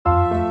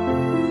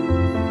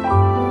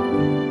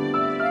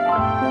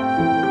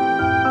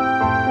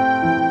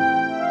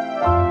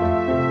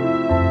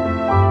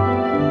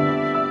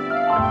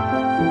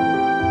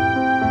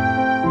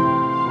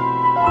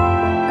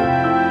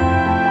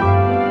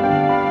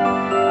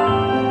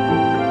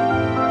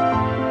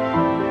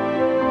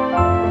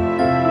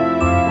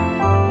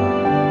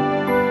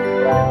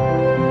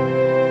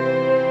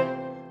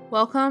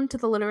welcome to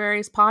the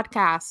Literaries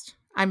Podcast.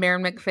 I'm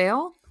Erin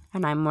McPhail.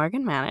 And I'm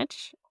Morgan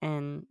Manich.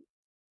 And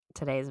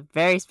today is a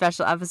very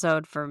special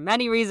episode for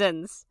many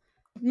reasons.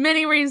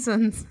 Many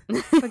reasons.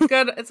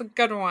 It's a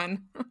good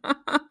one.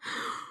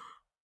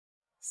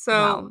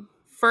 So,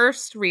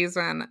 First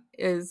reason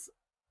is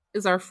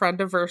our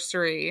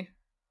friendiversary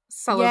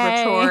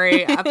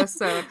celebratory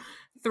episode.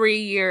 3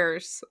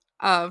 years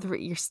of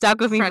You're stuck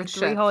with me friendship.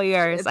 for 3 whole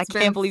years. I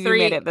can't believe you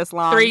made it this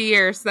long. 3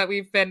 years that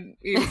we've been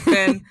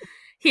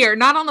here,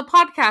 not on the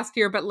podcast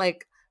here, but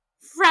like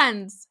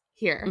friends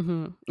here.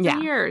 Mm-hmm.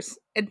 3 years.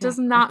 It does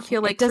not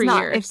feel like 3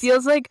 years. It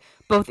feels like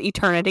both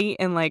eternity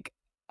and like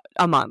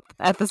a month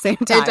at the same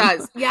time. It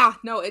does. Yeah,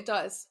 no, it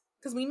does.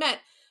 Because we met.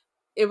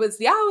 It was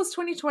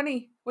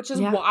 2020, which is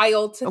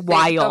wild to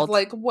think of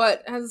like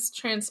what has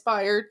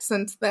transpired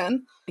since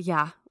then.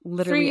 Yeah,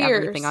 literally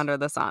everything under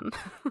the sun.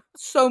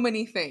 So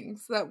many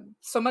things,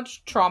 so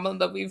much trauma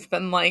that we've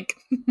been like,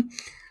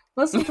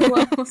 listen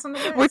to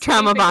this. We're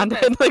trauma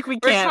bonded, like we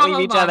can't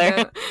leave each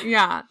other.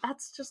 Yeah,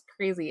 that's just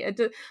crazy.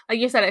 Like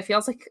you said, it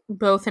feels like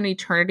both an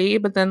eternity,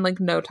 but then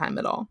like no time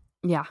at all.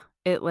 Yeah,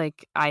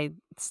 I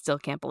still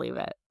can't believe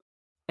it.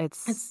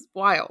 It's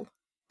wild.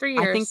 3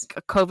 years. I think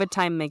COVID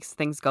time makes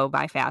things go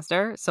by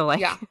faster. So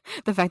like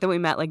the fact that we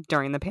met like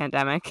during the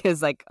pandemic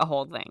is like a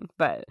whole thing.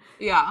 But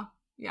yeah.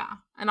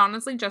 And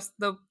honestly, just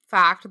the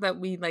fact that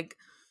we like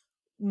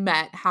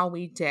met how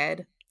we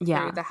did.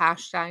 Through the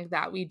hashtag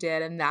that we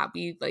did, and that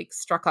we like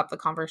struck up the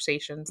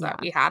conversations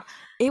that we had.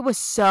 It was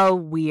so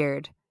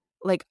weird.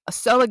 Like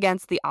so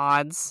against the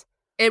odds.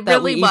 It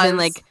really was. Even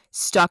like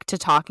stuck to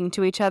talking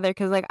to each other,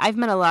 because like I've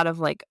met a lot of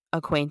like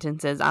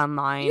acquaintances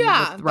online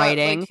with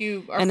writing, like,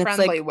 you are and it's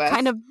like with.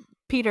 kind of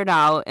petered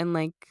out, and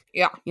like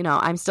you know,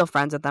 I'm still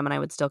friends with them and I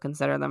would still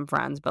consider them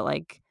friends, but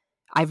like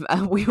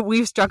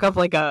we've struck up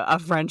like a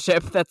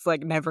friendship that's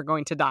like never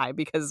going to die,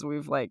 because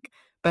we've like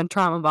been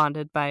trauma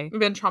bonded by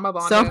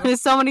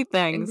so many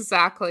things.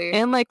 Exactly.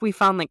 And like we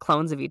found like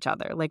clones of each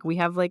other. Like we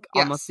have like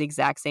almost the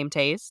exact same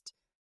taste.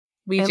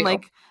 We do.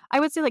 Like I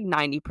would say like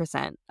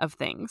 90% of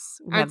things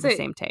we have the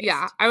same taste.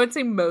 Yeah, I would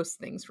say most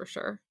things for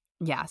sure.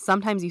 Yeah,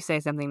 sometimes you say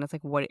something that's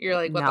like, what? You're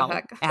like, what the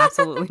heck?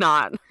 Absolutely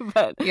not.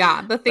 But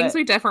yeah, the things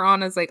we differ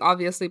on is like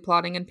obviously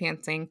plotting and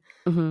pantsing.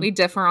 Mm-hmm. We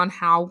differ on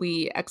how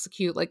we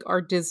execute like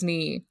our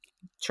Disney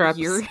trips.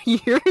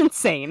 You're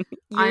insane.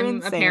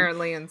 I'm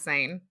apparently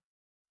insane.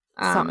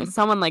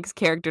 Someone likes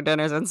character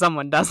dinners and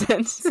someone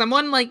doesn't.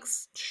 Someone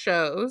likes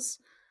shows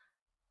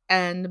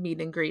and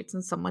meet and greets,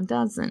 and someone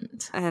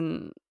doesn't.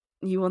 And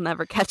you will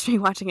never catch me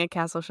watching a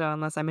castle show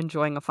unless I'm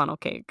enjoying a funnel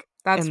cake.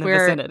 That's in the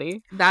where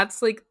vicinity.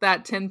 That's like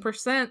that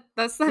 10%.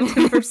 That's that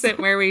 10%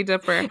 where we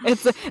differ.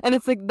 It's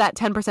like that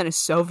 10% is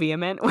so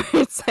vehement where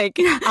it's like,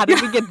 how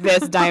did we get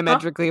this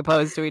diametrically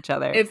opposed to each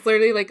other? It's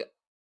literally like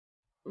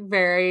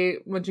very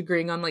much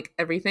agreeing on like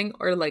everything,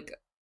 or like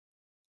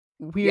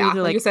we're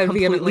either like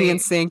completely in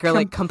sync or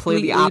like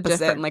completely opposite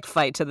different. And like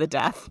fight to the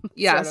death.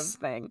 Yes. Sort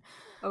of thing.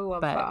 I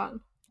love that.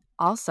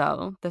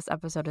 Also, this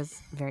episode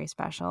is very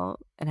special,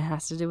 and it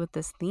has to do with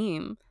this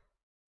theme.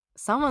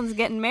 Someone's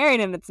getting married,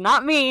 and it's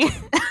not me.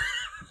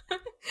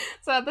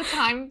 So at the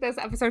time this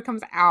episode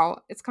comes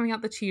out, it's coming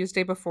out the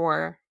Tuesday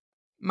before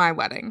my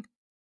wedding,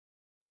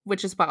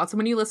 which is wild. So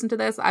when you listen to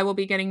this, I will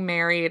be getting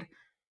married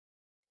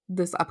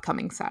this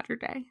upcoming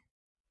Saturday.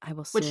 I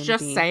will soon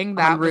be saying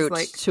that en route was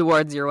like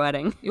towards your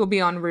wedding. You'll be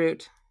en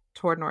route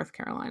toward North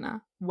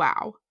Carolina.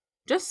 Wow.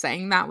 Just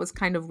saying that was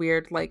kind of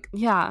weird. Like,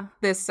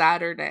 this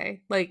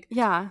Saturday. Like,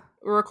 we're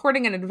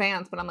recording in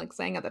advance, but I'm like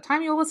saying at the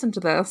time you'll listen to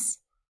this,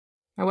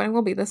 my wedding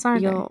will be this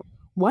Saturday.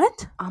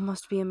 What?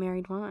 Almost be a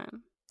married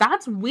woman.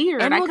 That's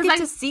weird. And we'll get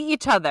to see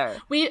each other.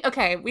 We've I'll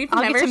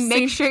never get to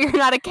make sure you're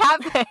not a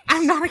catfish.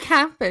 I'm not a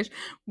catfish.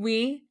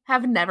 We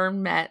have never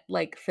met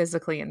like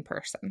physically in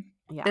person.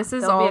 Yeah, this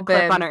is all all be a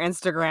clip on our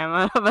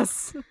Instagram of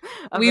us.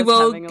 We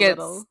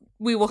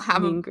will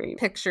have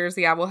pictures.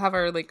 Yeah, we'll have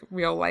our like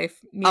real life.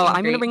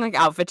 I'm gonna bring like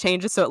outfit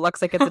changes so it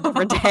looks like it's a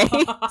different day.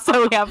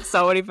 So we have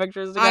so many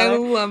pictures together. I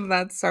love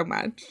that so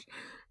much.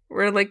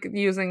 We're like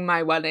using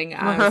my wedding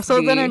as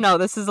rehearsal dinner. No,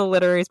 this is a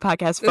Literaries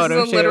podcast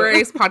photo shoot. This is a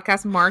Literaries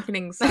podcast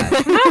marketing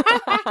set.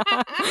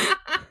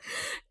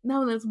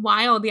 No, that's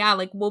wild. Yeah,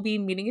 like we'll be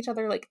meeting each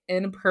other like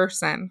in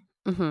person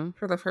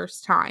for the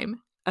first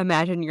time.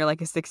 Imagine you're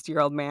like a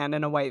 60-year-old man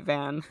in a white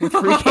van with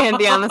free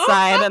candy on the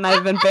side, and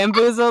I've been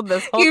bamboozled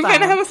this whole time. You've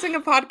been hosting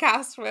a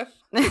podcast with.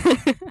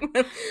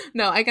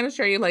 No, I can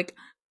assure you, like,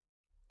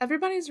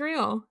 everybody's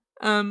real.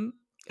 You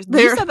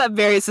said that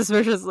very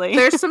suspiciously.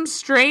 There's some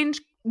strange,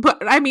 but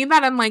I mean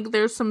that I'm like,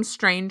 there's some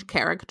strange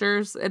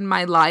characters in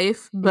my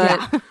life,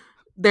 but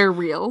they're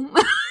real.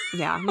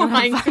 Yeah, I'm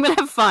gonna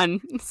have fun.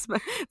 It's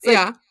like,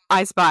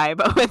 I Spy,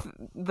 but with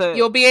the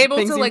you'll be able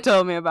to like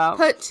told me about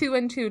put 2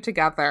 and 2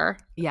 together.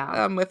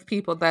 Yeah, with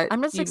people that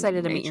I'm just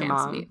excited to meet your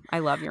mom. I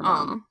love your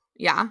mom.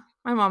 Yeah,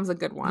 my mom's a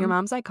good one. Your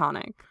mom's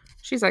iconic.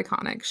 She's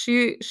iconic.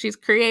 She's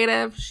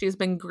creative. She's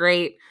been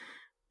great.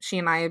 She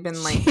and I have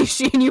been like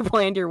she and you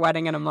planned your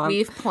wedding in a month.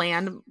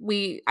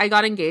 I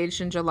got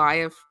engaged in July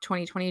of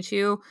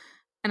 2022.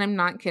 And I'm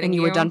not kidding you. And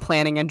you were done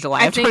planning in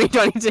July of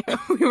 2022.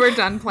 We were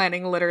done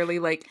planning literally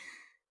like,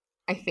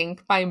 I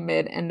think by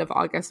end of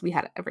August, we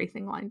had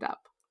everything lined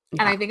up.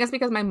 Yeah. And I think it's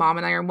because my mom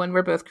and I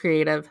we're both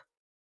creative.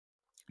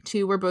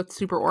 2, we're both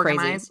super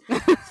organized.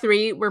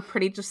 3, we're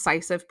pretty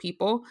decisive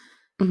people.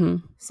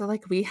 Mm-hmm. So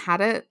like we had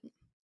it.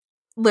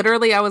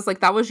 Literally, I was like,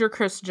 that was your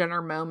Kris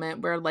Jenner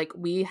moment where like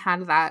we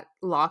had that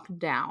locked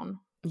down.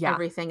 Yeah.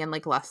 Everything in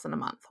like less than a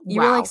month. You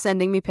were like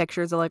sending me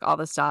pictures of like all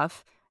the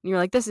stuff. And you're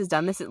like, this is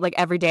done. This is like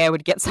every day I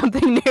would get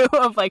something new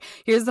of like,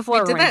 here's the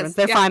floor arrangements.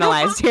 They're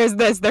finalized. Here's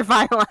this. They're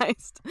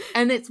finalized.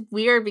 And it's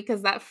weird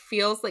because that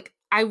feels like,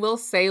 I will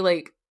say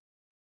like,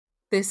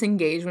 this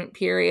engagement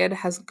period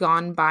has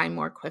gone by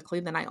more quickly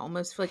than I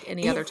almost feel like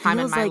any other time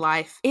in my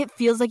life. It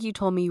feels like you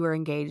told me you were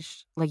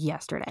engaged like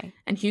yesterday.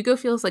 And Hugo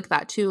feels like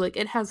that too. Like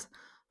it has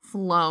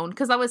flown.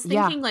 Because I was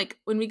thinking like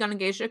when we got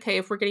engaged, okay,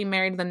 if we're getting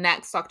married the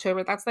next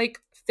October, that's like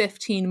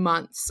 15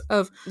 months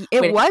of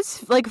it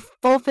was like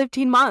full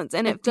 15 months.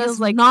 And it feels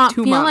like not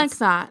 2 feel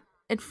months. Like that.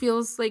 It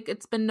feels like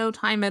it's been no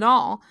time at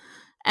all.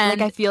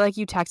 And like I feel like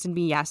you texted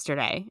me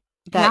yesterday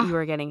that you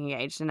were getting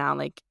engaged and now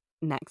like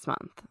next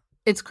month.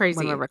 It's crazy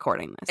when we're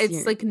recording this.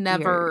 It's like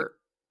never.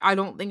 I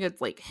don't think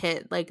it's like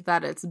hit like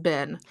that. It's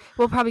been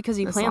probably because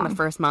you planned the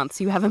first month,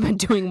 so you haven't been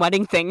doing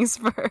wedding things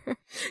for.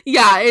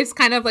 Yeah, it's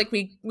kind of like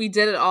we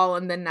did it all,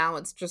 and then now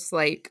it's just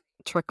like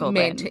trickled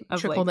in,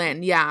 of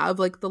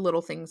like the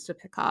little things to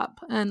pick up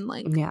and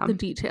like the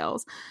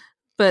details.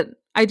 But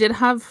I did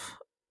have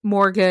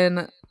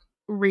Morgan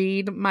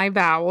read my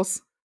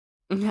vows,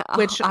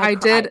 which I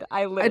did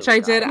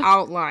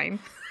outline.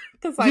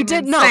 You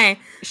did know.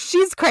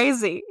 She's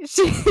crazy.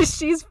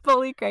 She's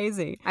fully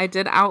crazy. I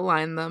did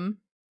outline them.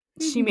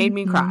 She made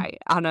me cry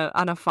on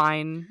a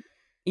fine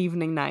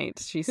evening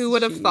night. Who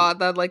would have thought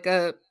that like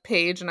a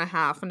page and a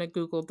half in a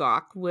Google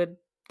Doc would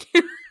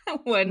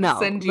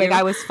send you? Like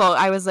I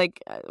was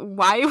like,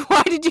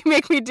 why did you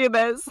make me do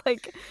this?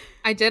 Like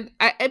I did.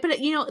 But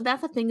you know,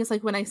 that's the thing is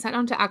like when I sat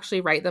down to actually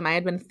write them, I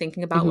had been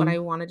thinking about what I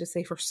wanted to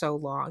say for so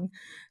long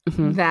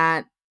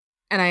that.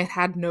 And I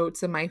had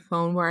notes in my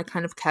phone where I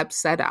kind of kept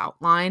said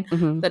outline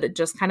that it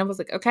just kind of was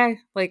like, okay,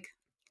 like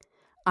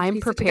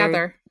I'm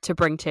prepared to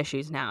bring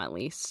tissues now at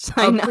least.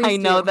 I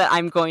know that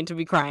I'm going to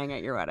be crying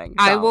at your wedding.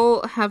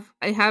 So.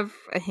 I have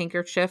a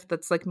handkerchief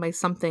that's like my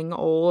something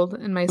old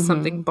and my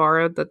something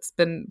borrowed that's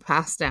been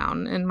passed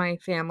down in my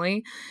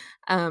family.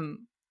 And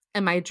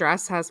my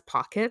dress has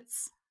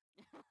pockets.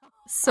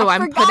 So I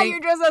forgot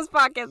your dress has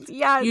pockets.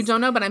 Yes. You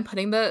don't know, but I'm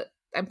putting the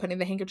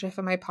handkerchief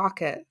in my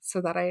pocket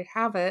so that I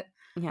have it.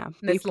 Yeah,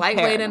 and it's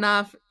lightweight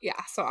enough. Yeah,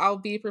 so I'll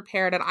be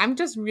prepared, and I'm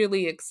just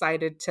really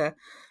excited to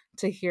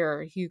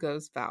hear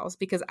Hugo's vows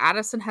because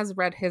Addison has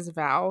read his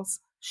vows.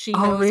 She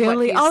knows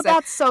really? What he said.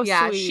 That's so sweet.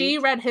 Yeah, she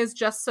read his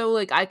just so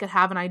like I could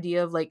have an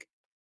idea of like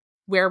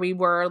where we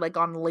were like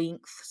on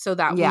length, so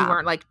that we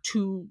weren't like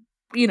too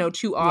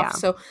off. Yeah.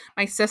 So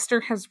my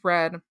sister has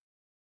read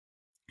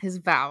his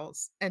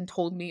vows and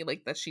told me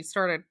like that she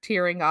started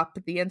tearing up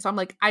at the end. So I'm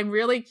like, I'm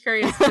really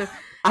curious to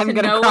I'm to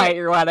gonna cry at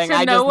your wedding.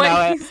 I just know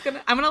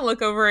it. I'm gonna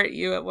look over at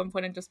you at one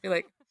point and just be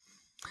like,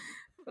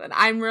 but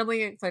I'm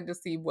really excited to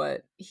see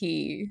what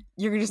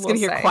you're just gonna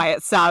hear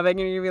quiet sobbing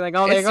and you're gonna be like,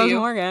 oh, there goes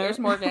Morgan. There's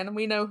Morgan and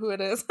we know who it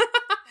is.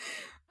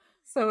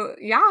 So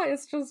yeah,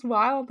 it's just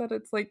wild that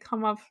it's like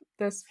come up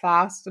this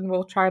fast, and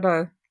we'll try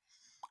to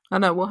I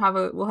don't know,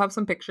 we'll have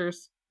some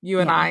pictures,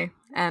 you and I,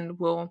 and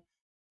we'll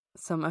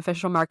some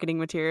official marketing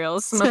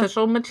materials.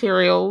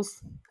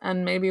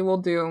 And maybe we'll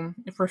do,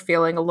 if we're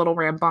feeling a little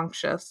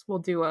rambunctious, we'll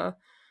do a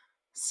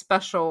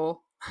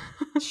special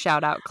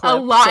shout out clip. A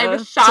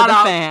live shout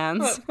out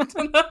fans. To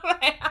the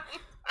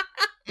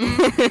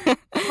fans.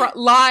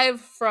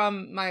 Live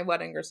from my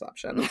wedding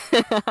reception.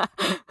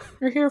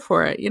 We're here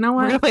for it. You know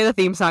what? We're gonna play the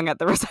theme song at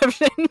the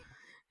reception.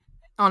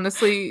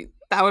 Honestly,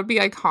 that would be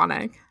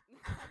iconic.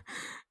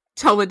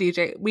 Tell the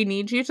DJ, we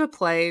need you to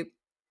play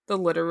the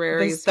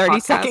Literaries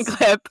 30-second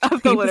clip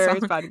of the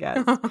Literaries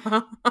podcast.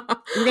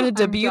 We're going to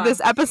debut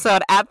this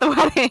episode at the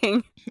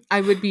wedding.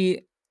 I would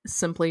be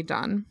simply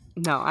done.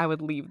 No, I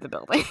would leave the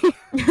building.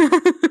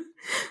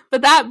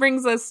 But that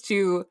brings us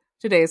to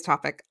today's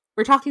topic.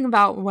 We're talking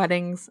about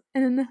weddings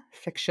in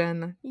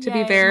fiction. To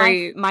be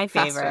very my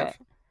favorite.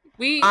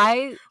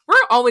 We're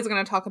always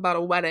going to talk about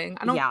a wedding.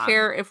 I don't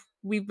care if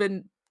we've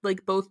been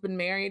like both been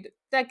married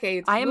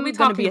decades. I am going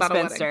to be a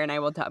spinster, and I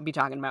will be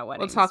talking about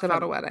weddings. We'll talk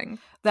about a wedding.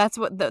 That's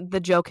what the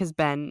joke has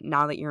been.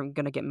 Now that you're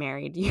going to get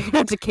married, you're going to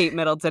have to Kate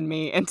Middleton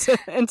me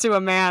into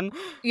a man.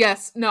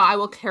 Yes. No, I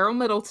will Carol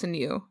Middleton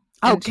you.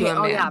 Okay.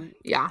 Oh yeah.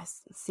 Yeah.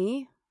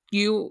 See.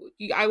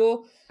 I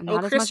will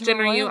Kris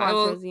Jenner you. I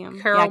will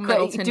Carol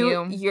Middleton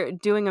you. You're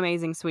doing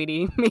amazing,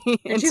 sweetie.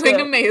 You're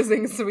doing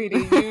amazing,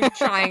 sweetie.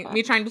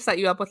 Me trying to set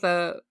you up with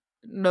a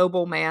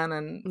noble man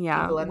and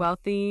England.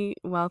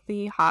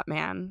 wealthy hot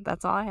man.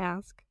 That's all I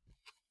ask.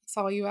 That's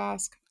all you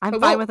ask. I'm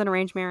fine with an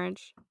arranged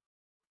marriage.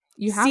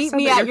 You have seat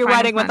me at your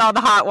wedding with all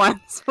the hot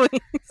ones,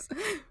 please.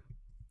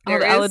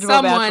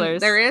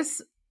 There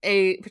is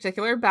a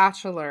particular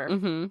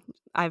bachelor.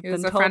 I've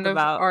been told a friend of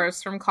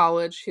ours from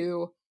college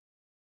who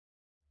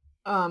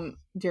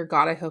Dear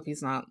God, I hope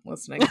he's not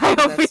listening. I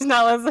hope he's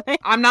not listening.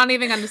 I'm not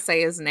even going to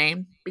say his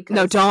name because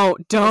no,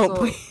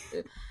 don't.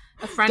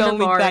 A friend don't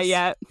of ours that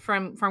yet.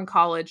 from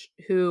college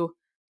who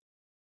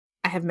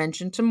I have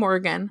mentioned to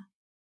Morgan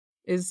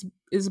is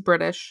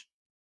British.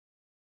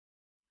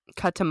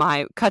 Cut to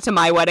my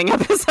wedding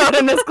episode,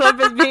 and this clip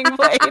is being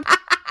played.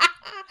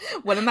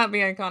 Wouldn't that be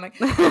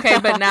iconic? Okay,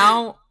 but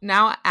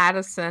now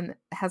Addison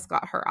has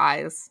got her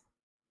eyes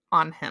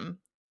on him.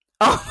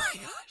 Oh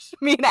my gosh!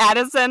 Me and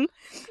Addison.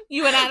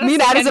 You and Addison. Me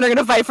and Addison are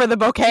gonna fight for the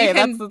bouquet.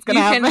 That's what's gonna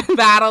happen. You can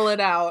battle it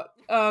out.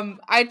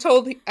 I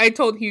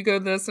told Hugo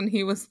this, and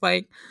he was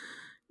like,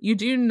 "You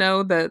do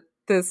know that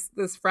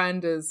this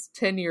friend is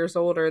 10 years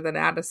older than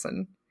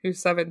Addison, who's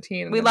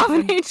 17." We love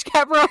an age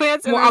gap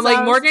romance. I'm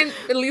like, Morgan.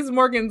 At least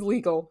Morgan's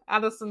legal.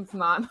 Addison's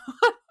not.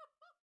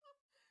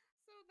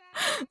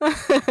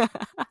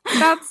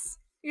 That's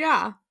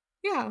yeah.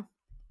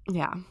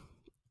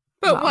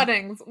 But well,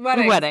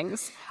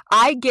 weddings.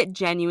 I get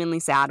genuinely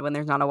sad when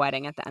there's not a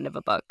wedding at the end of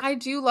a book. I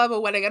do love a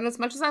wedding, and as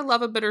much as I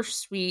love a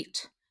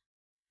bittersweet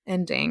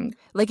ending,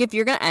 like if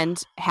you're gonna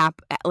end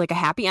like a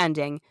happy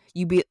ending,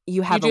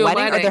 you have a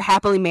wedding, or they're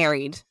happily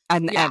married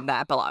and the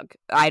epilogue.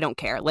 I don't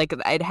care. Like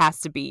it has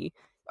to be,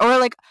 or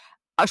like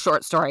a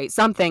short story,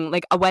 something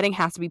like a wedding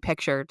has to be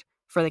pictured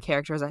for the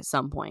characters at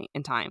some point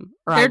in time,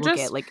 or I will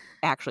get like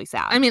actually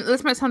sad. I mean,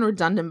 this might sound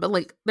redundant, but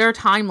like they're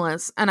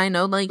timeless, and I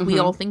know like we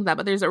all think that,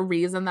 but there's a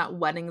reason that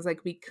weddings,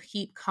 like we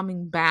keep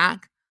coming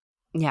back,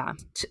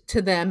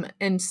 to them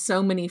in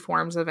so many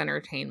forms of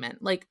entertainment.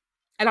 Like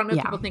I don't know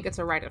if people think it's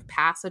a rite of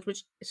passage,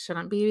 which it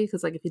shouldn't be,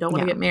 because like if you don't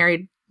want to get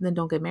married, then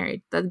don't get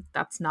married.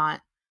 That's not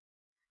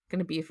going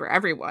to be for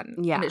everyone.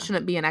 And it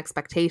shouldn't be an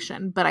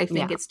expectation. But I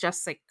think it's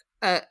just like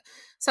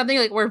something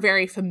like we're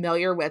very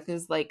familiar with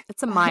is like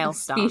it's a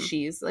milestone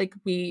species. Like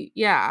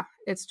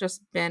it's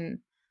just been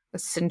a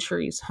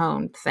centuries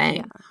honed thing.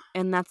 Yeah.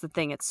 And that's the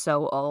thing. It's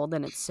so old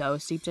and it's so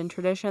steeped in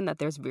tradition that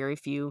there's very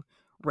few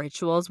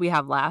rituals we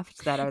have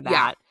left that are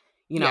that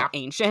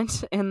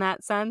ancient in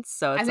that sense.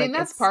 So it's I think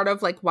that's part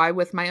of like why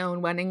with my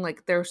own wedding,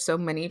 like there's so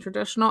many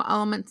traditional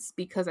elements,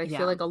 because I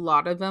feel like a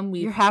lot of them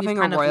you're having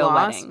a royal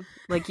wedding,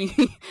 like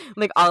you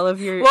like all of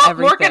your everything.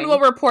 Morgan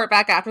will report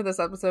back after this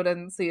episode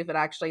and see if it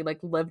actually like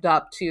lived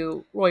up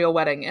to royal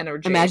wedding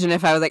energy. Imagine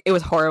if I was like, it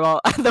was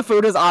horrible. The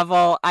food was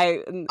awful.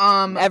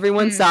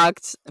 Everyone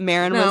sucked.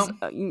 Marin was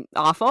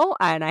awful,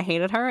 and I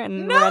hated her,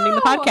 and we're ending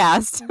the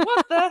podcast.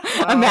 What the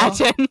hell?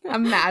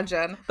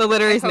 Imagine the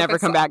literaries never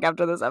come back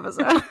after this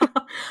episode.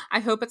 I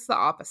hope it's the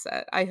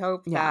opposite. I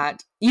hope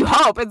that you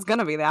hope it's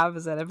gonna be the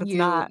opposite. If it's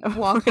not,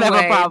 walk we're gonna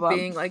away have a problem.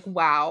 Being like,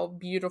 "Wow,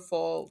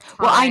 beautiful." Time.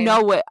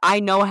 Well, I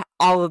know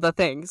all of the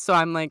things, so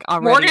I'm like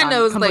already. Morgan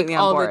knows like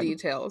all the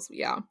details.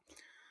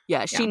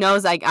 Yeah, she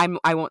knows. Like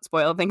I won't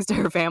spoil things to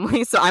her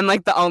family, so I'm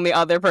like the only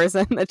other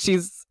person that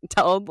she's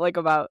told like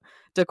about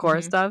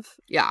decor stuff.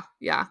 Yeah.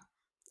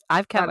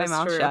 I've kept my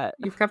mouth shut.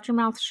 You've kept your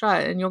mouth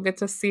shut, and you'll get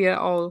to see it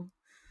all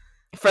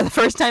for the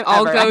first time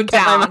all ever. Go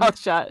down. My mouth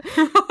shut.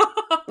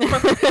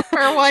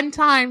 for one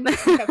time,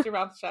 you kept your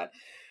mouth shut.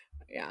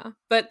 Yeah,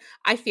 but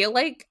I feel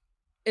like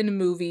in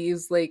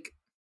movies, like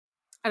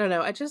I don't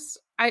know,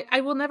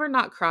 I will never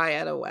not cry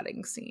at a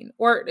wedding scene,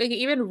 or like,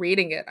 even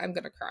reading it, I'm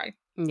gonna cry.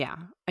 Yeah,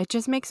 it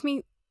just makes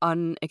me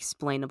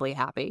unexplainably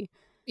happy.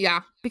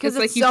 Yeah, because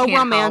it's so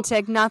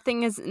romantic.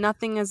 Nothing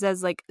is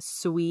as like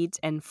sweet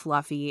and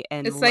fluffy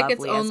and it's like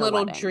its own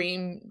little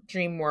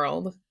dream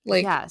world.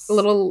 Like a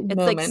little it's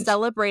moment. Like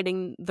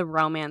celebrating the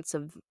romance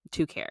of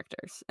two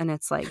characters, and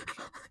it's like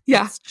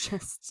it's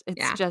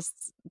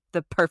just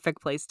the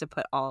perfect place to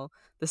put all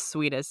the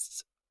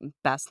sweetest,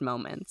 best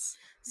moments.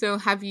 So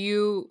have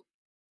you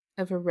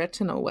ever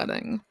written a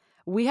wedding?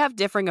 We have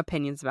differing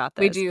opinions about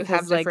this. We do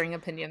have differing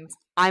opinions.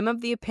 I'm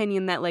of the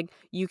opinion that like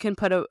you can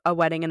put a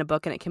wedding in a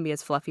book and it can be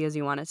as fluffy as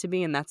you want it to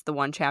be, and that's the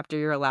one chapter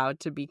you're allowed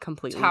to be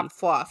completely top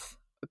fluff,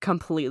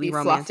 completely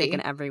romantic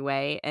in every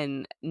way,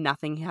 and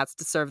nothing has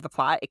to serve the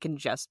plot. It can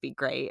just be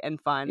great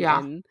and fun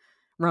and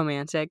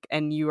romantic,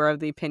 and you are of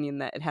the opinion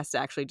that it has to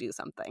actually do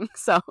something.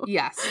 So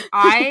yes,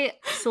 I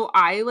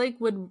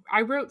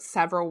wrote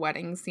several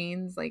wedding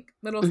scenes, like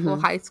middle school,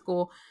 high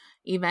school.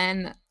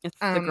 Even it's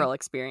the girl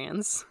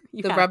experience.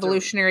 The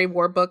Revolutionary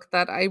War book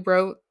that I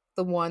wrote,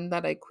 the one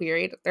that I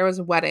queried, there was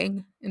a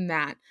wedding in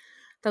that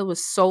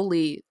was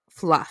solely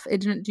fluff.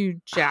 It didn't do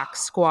jack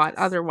squat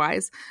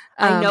otherwise.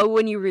 I know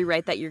when you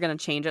rewrite that you're going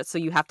to change it, so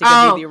you have to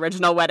give me the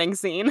original wedding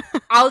scene.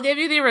 I'll give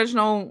you the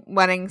original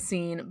wedding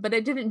scene, but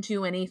it didn't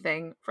do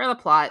anything for the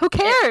plot. Who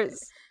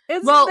cares?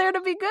 It's there to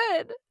be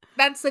good.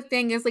 That's the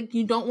thing, is like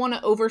you don't want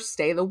to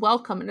overstay the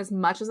welcome, and as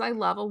much as I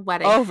love a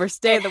wedding,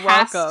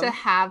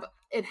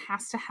 it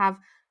has to have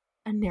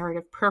a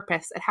narrative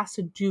purpose. It has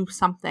to do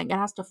something. It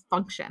has to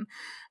function.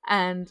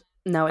 And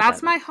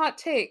that's my hot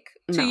take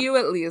to you,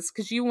 at least,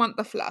 because you want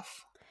the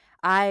fluff.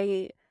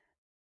 I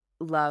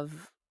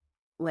love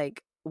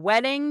like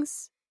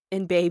weddings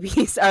and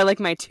babies are like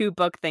my two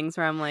book things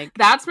where I'm like,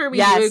 that's where we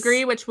do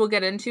agree, which we'll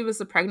get into, is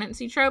the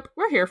pregnancy trope.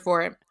 We're here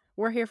for it.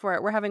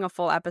 We're having a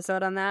full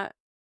episode on that.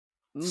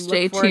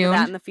 Stay look forward tuned to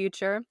that in the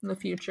future. In the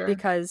future.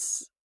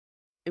 Because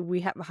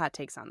we have hot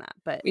takes on that.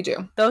 But we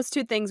do. Those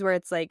two things where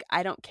it's like,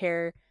 I don't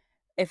care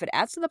if it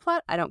adds to the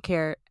plot. I don't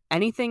care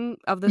anything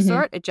of the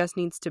sort. It just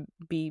needs to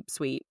be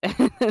sweet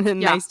and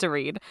nice to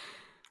read.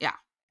 Yeah.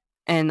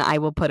 And I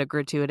will put a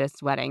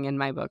gratuitous wedding in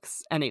my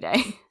books any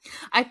day.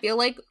 I feel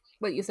like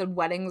what you said,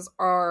 weddings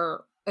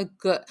are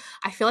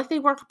I feel like they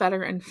work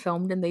better in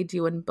film than they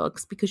do in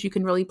books because you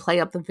can really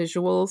play up the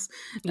visuals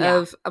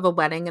of a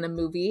wedding in a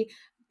movie.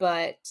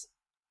 But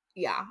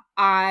yeah,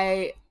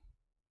 I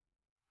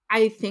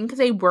think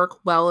they work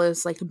well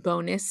as like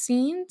bonus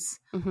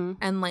scenes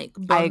and like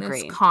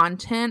bonus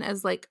content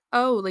as like,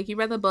 oh, like you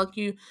read the book,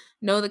 you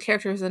know the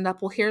characters end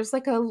up, well, here's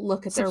like a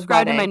look at their wedding.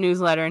 Subscribe to my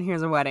newsletter and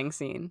here's a wedding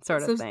scene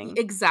sort of thing.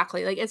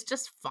 Exactly. Like it's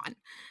just fun.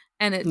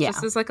 And it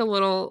just is like a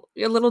little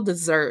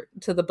dessert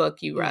to the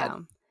book you read. Yeah.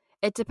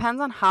 It depends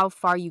on how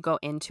far you go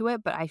into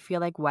it, but I feel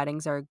like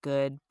weddings are a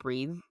good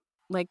breathe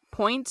like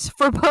point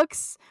for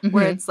books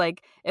where it's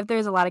like if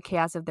there's a lot of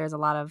chaos, if there's a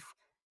lot of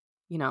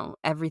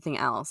everything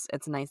else,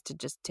 it's nice to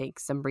just take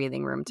some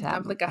breathing room to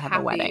have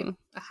a wedding.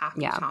 A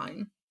happy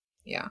time.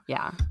 Yeah.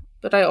 Yeah.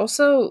 But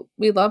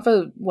we love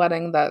a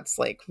wedding that's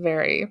like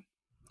very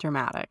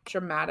dramatic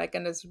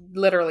and is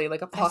literally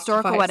like a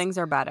historical weddings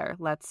are better.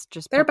 Let's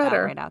just put that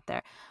right out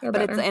there.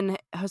 It's in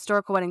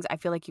historical weddings, I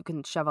feel like you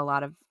can shove a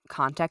lot of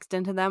context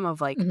into them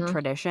of like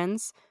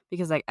traditions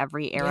because like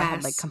every era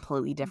had like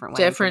completely different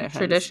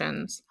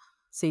traditions.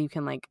 So you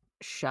can like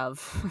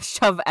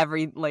shove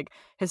every like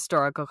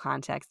historical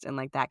context and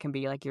like that can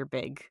be like your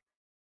big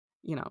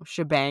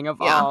shebang of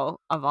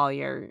all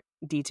your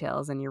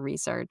details and your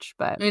research.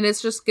 But I mean,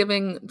 it's just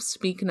giving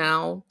Speak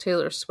Now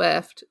Taylor's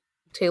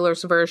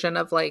version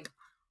of like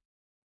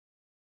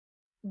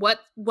what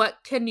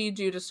can you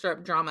do to stir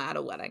up drama at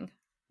a wedding,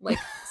 like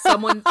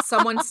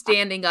someone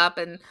standing up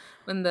and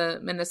when the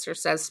minister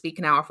says speak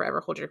now or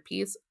forever hold your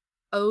peace,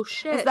 oh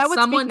shit, is that what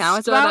someone Speak Now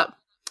is about? Up.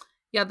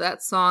 Yeah,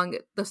 that song,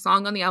 the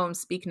song on the album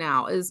Speak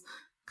Now is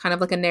kind of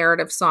like a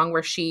narrative song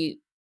where she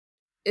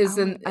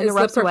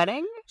interrupts a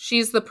wedding.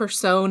 She's the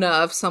persona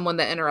of someone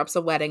that interrupts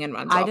a wedding and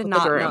runs off with the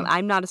groom. Know.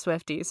 I'm not a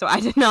Swiftie, so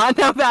I did not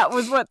know that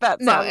was what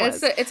that song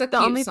was. It's a the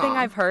only thing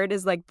I've heard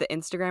is like the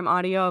Instagram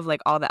audio of like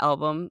all the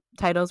album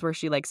titles where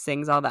she like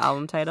sings all the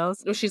album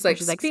titles. She's like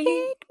Speak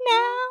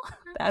Now.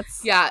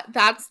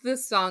 That's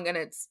this song, and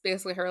it's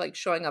basically her like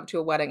showing up to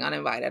a wedding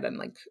uninvited and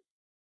like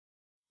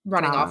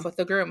running off with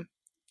the groom.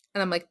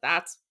 And I'm like,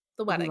 that's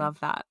the wedding. We love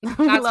that. That's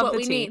love what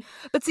we need.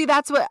 But see,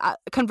 that's what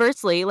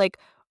conversely, like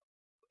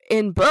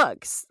in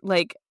books,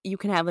 like you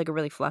can have like a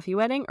really fluffy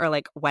wedding or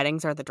like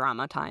weddings are the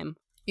drama time.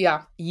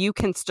 Yeah. You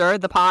can stir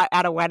the pot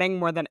at a wedding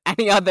more than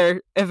any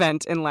other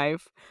event in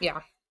life. Yeah.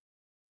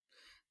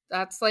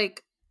 That's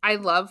like, I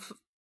love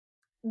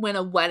when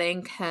a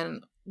wedding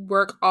can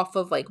work off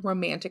of like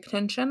romantic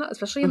tension,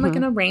 especially in like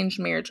an arranged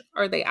marriage.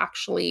 Are they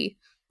actually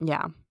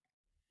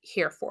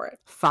here for it?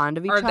 Fond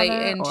of each other? Are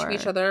they into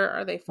each other?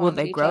 Are they fond will of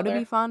they each grow other? To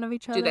be fond of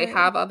each other? Do they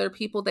have other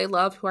people they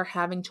love who are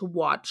having to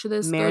watch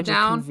this marriage go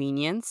down? Of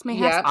convenience,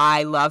 mayhaps?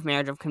 I love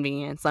marriage of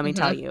convenience, let me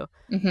tell you.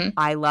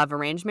 I love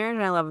arranged marriage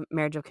and I love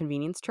marriage of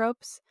convenience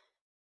tropes.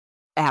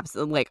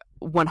 Absolutely, like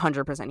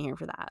 100% here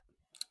for that.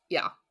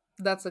 Yeah,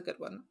 that's a good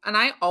one. And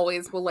I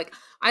always will like,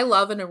 I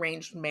love an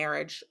arranged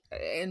marriage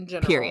in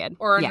general. Period.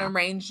 Or an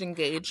arranged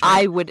engagement.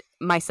 I would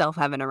myself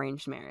have an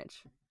arranged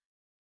marriage.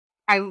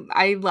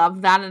 I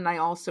love that, and I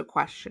also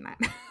question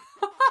it.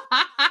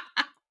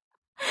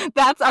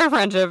 That's our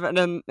friendship in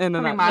a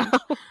nutshell.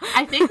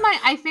 I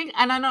think,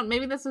 and I don't,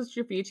 maybe this is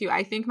true for you too.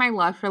 I think my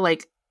love for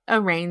like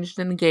arranged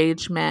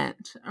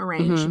engagement,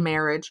 arranged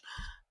marriage,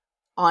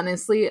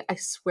 honestly, I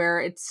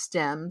swear it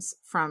stems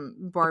from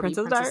Barbie,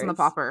 Princess and the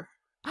Pauper.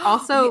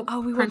 Also,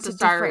 we Princess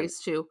Diaries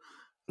too.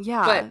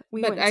 Yeah,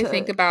 but I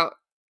think about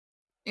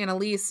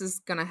Annalise is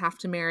gonna have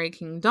to marry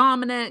King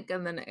Dominic,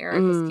 and then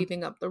Eric is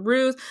keeping up the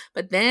ruse.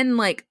 But then,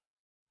 like,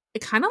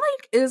 it kind of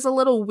like is a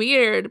little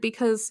weird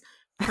because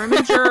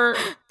Preminger,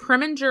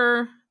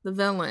 the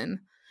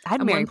villain,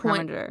 I'd marry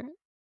Preminger.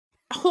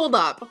 Hold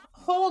up!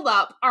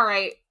 All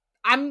right,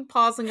 I'm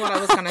pausing what I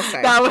was gonna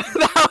say. that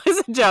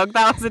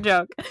was a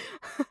joke.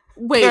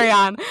 Wait, carry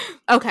on.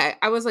 Okay,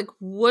 I was like,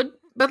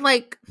 but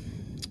like.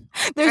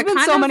 There's been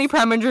so many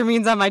Preminger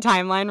memes on my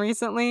timeline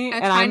recently.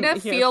 I kind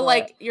of feel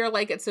like you're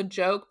like, it's a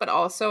joke, but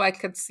also I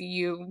could see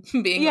you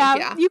being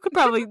like, you could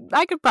probably,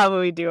 I could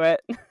probably do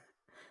it.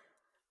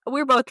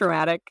 We're both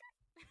dramatic.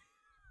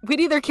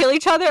 We'd either kill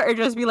each other or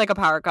just be like a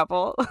power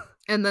couple.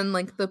 And then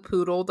like the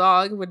poodle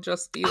dog would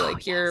just be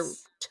like your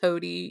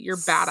toady, your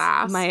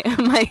badass. My,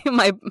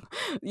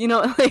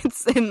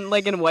 it's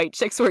in White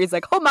Chicks where he's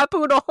like, oh, my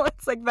poodle.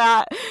 It's like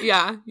that.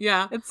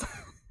 Yeah. It's...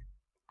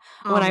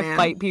 when I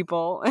fight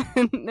people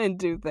and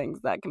do things,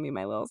 that can be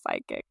my little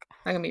sidekick.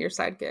 That can be your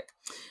sidekick.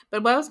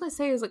 But what I was going to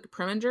say is, like,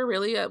 Preminger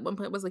really at one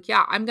point was like,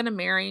 yeah, I'm going to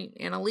marry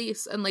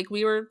Annalise. And, like,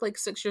 we were, like,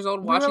 6 years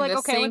old watching this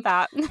okay with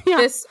that.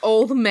 This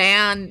old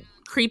man,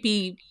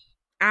 creepy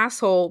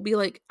asshole be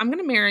like, I'm going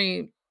to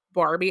marry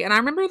Barbie. And I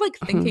remember, like,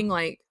 thinking,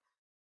 like,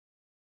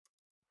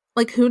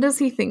 who does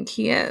he think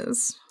he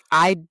is?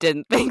 I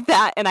didn't think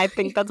that, and I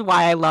think that's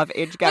why I love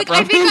age gap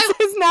romances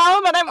now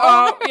that I'm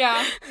older.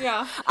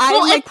 Yeah.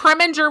 If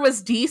Preminger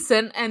was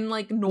decent and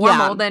like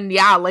normal, then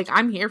like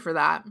I'm here for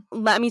that.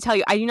 Let me tell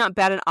you, I do not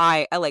bat an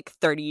eye at like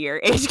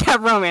 30-year age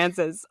gap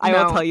romances. I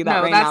will tell you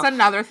that right now. That's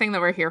another thing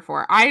that we're here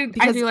for. I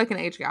do like an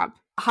age gap.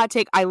 Hot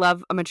take, I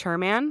love a mature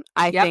man.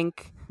 I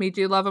think we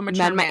do love a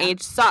mature man. Men my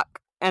age suck.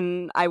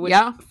 And I would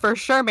for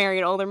sure marry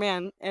an older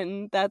man.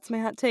 And that's my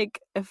hot take.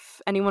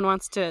 If anyone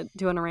wants to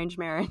do an arranged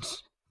marriage,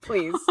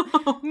 please.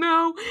 Oh,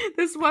 no.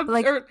 This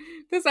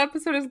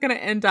episode is going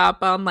to end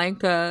up on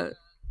like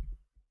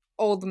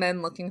old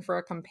men looking for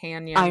a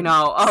companion. I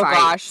know. Oh, site.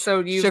 Gosh.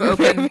 So you've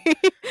opened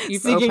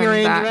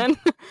arrangement.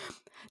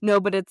 No,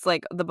 but it's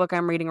like the book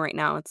I'm reading right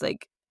now. It's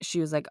like, she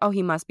was like, oh,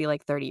 he must be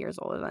like 30 years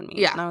older than me.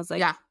 Yeah. And I was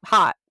like,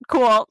 hot.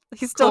 Cool.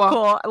 He's still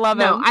cool. I love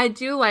him. No, I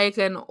do like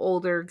an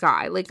older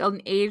guy, like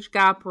an age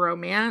gap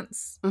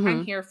romance. Mm-hmm.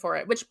 I'm here for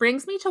it. Which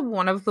brings me to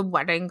one of the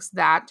weddings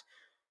that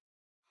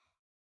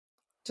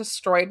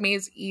destroyed me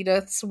is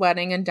Edith's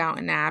wedding in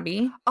Downton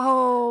Abbey.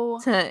 Oh.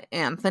 To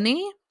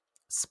Anthony.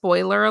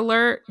 Spoiler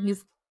alert.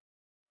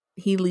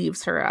 He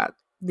leaves her at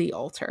the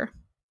altar.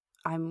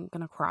 I'm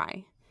going to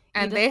cry.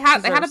 And they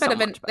had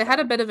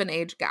a bit of an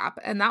age gap,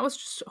 and that was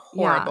just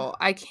horrible.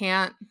 Yeah. I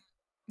can't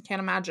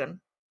imagine.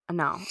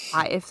 No,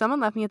 if someone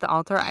left me at the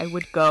altar, I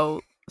would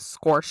go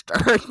scorched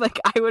earth. Like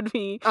I would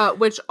be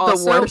which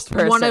also the worst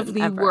person one of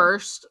the ever.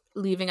 Worst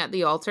leaving at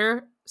the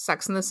altar.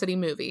 Sex and the City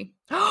movie.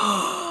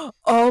 Oh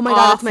my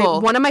god,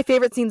 it's one of my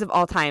favorite scenes of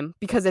all time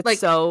because it's like,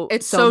 so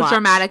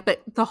dramatic,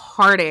 but the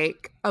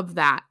heartache of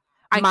that,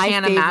 I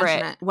can't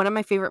imagine it. One of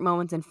my favorite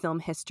moments in film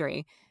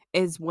history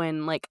is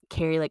when like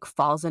Carrie like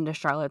falls into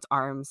Charlotte's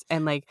arms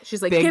and like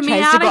she's like, Big get me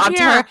tries out to go of up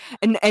here.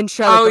 to her and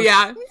Charlotte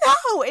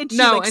goes,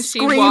 no, and she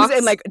screams walks,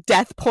 and like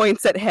death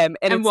points at him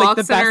and it's like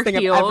the best thing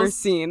I've ever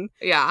seen.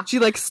 Yeah, she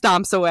like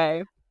stomps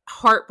away.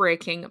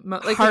 Heartbreaking,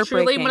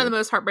 truly one of the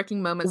most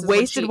heartbreaking moments.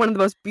 Wasted one of the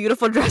most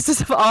beautiful dresses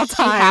of all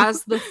time. She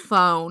has the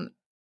phone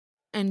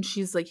and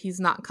she's like, he's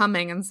not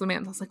coming, and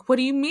Samantha's like, what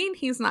do you mean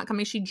he's not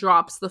coming? She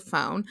drops the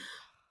phone.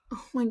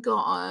 Oh my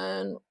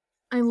god,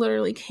 I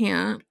literally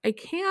can't. I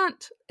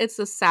can't. It's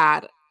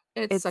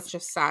such a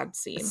sad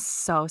scene. It's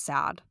so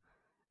sad.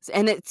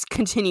 And it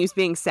continues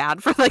being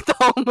sad for like the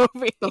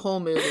whole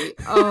movie.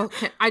 Oh,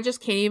 I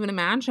just can't even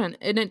imagine.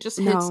 And it just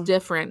hits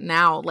different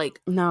now. Like,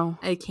 no,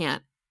 I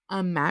can't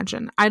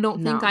imagine. I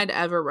don't think I'd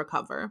ever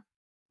recover.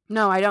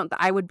 No, I don't.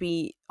 I would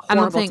be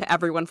horrible to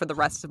everyone for the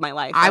rest of my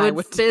life. I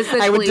would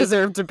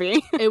deserve to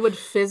be. It would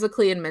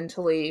physically and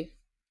mentally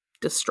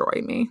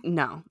destroy me.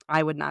 No,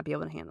 I would not be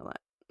able to handle it.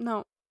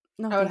 No,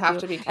 I would have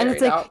to be carried and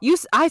it's like, out.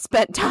 I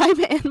spent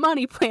time and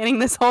money planning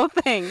this whole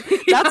thing.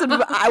 That's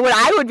what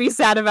I would be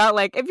sad about.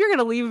 Like, if you're going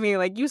to leave me,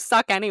 like, you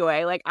suck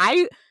anyway. Like,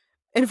 I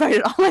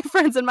invited all my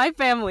friends and my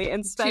family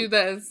and spent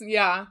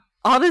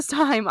all this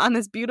time on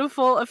this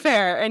beautiful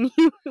affair, and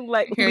you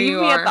like leave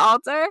me at the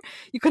altar?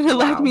 You couldn't have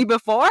left me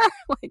before?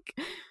 Like,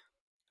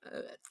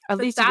 at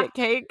least you get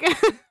cake.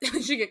 At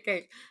least you get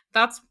cake.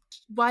 That's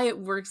why it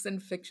works in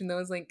fiction, though,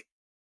 is like,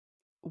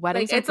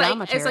 weddings it's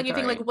like you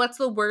think like, what's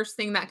the worst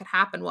thing that could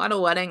happen? Well, at a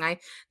wedding, I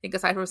think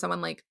aside from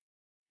someone like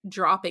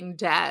dropping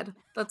dead,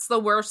 that's the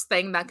worst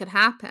thing that could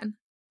happen.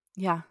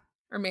 Yeah.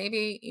 Or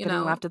maybe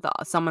getting left at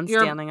someone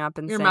standing up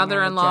and your saying,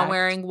 mother-in-law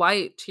wearing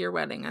white to your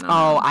wedding. I don't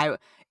know.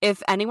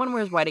 If anyone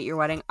wears white at your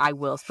wedding, I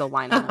will spill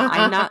wine on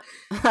them.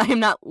 I'm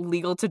not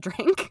legal to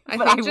drink,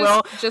 but I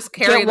will just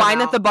carry get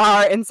wine at the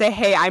bar and say,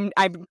 hey, I'm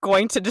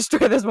going to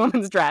destroy this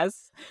woman's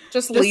dress.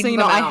 Just so you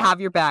know, I have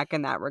your back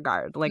in that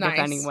regard. Like, if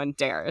anyone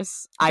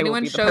dares, I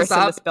will be the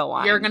person to spill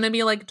wine. You're gonna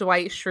be like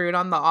Dwight Schrute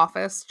on The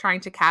Office,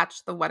 trying to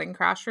catch the wedding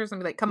crashers and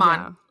be like, come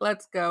on,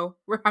 let's go.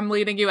 I'm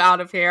leading you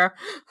out of here.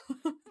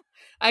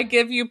 I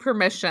give you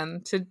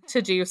permission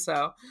to do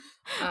so.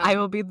 I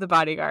will be the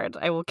bodyguard.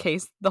 I will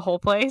case the whole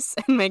place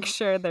and make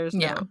sure there's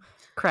no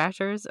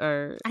crashers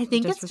or I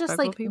think it's just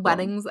like people.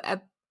 Weddings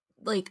at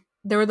like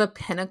they're the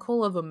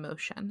pinnacle of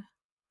emotion.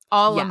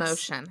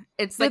 Emotion.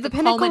 It's like the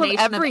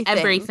culmination of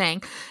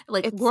everything.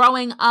 Like it's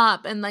growing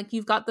up and like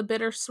you've got the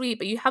bittersweet,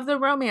 but you have the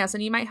romance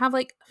and you might have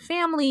like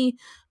family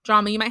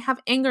drama. You might have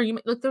anger.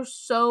 There's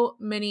so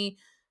many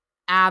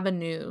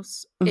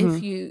avenues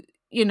if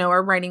you know,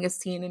 are writing a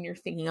scene and you're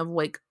thinking of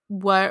like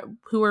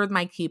who are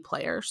my key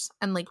players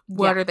and like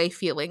what are they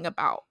feeling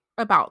about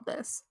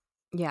this.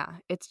 Yeah,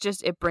 it's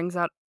just it brings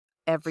out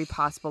every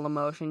possible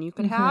emotion you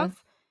could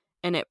have,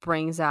 and it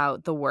brings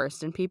out the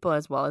worst in people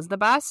as well as the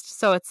best.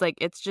 So it's like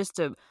it's just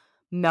a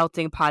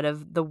melting pot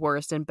of the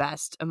worst and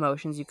best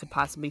emotions you could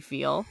possibly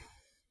feel,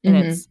 and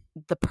it's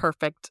the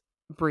perfect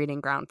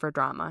breeding ground for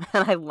drama.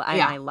 And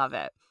I love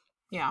it.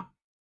 Yeah.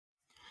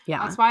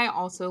 That's why I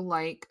also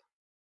like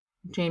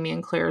Jamie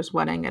and Claire's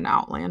wedding in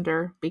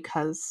Outlander,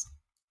 because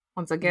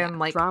once again,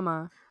 like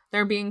drama,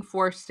 they're being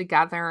forced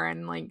together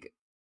and like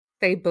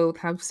they both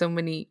have so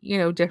many, you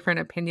know, different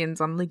opinions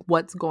on like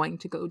what's going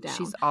to go down.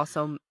 She's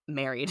also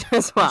married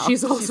as well.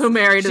 She's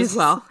married as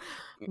well.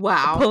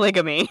 Wow.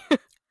 Polygamy.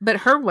 But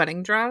her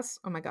wedding dress,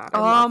 oh my god.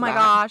 Oh my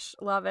gosh.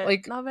 Love it.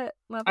 Like, love it.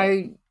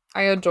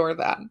 I adore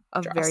that.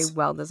 A very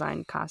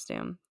well-designed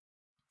costume.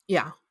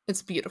 Yeah,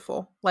 it's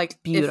beautiful.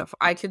 Like, beautiful. If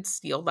I could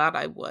steal that,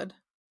 I would.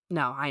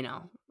 No, I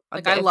know.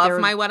 Like, I love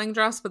my wedding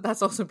dress, but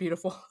that's also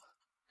beautiful.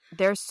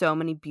 There's so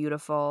many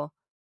beautiful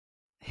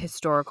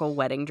historical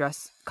wedding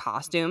dress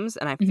costumes,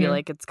 and I feel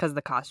like it's because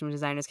the costume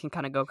designers can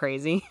kind of go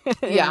crazy.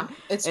 Yeah,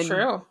 it's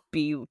true.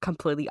 Be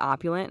completely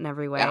opulent in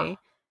every way. Yeah.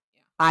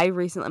 I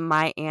recently,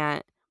 my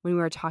aunt, when we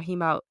were talking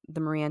about the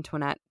Marie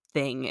Antoinette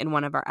thing in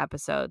one of our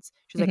episodes,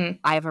 she's like,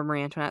 I have a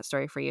Marie Antoinette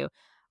story for you.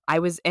 I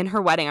was in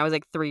her wedding. I was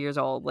like 3 years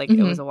old. Like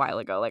it was a while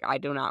ago. Like I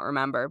do not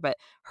remember, but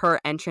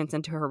her entrance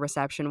into her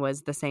reception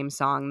was the same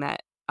song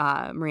that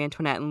Marie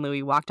Antoinette and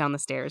Louis walked down the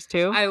stairs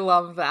too. I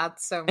love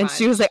that so much. And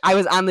she was like, I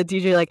was on the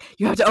DJ like,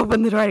 you have to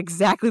open the door at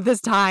exactly this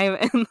time.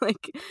 And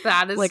like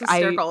that is like,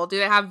 hysterical. Do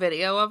they have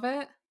video of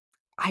it?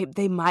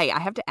 They might. I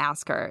have to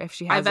ask her if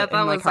she has it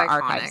in like her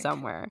archive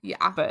somewhere.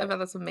 Yeah, but I bet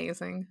that's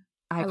amazing.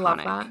 Iconic. I love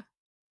that.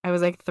 I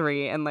was like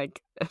 3 and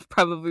like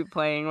probably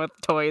playing with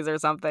toys or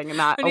something and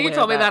not. When you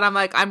told me that, I'm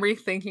like, I'm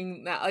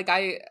rethinking that. Like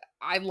I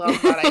love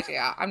that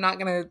idea. I'm not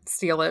gonna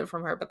steal it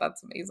from her, but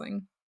that's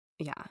amazing.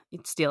 Yeah,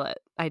 you'd steal it.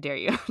 I dare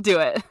you. Do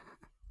it.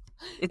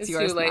 It's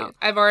yours too late. now.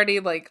 I've already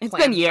like. It's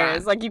been years.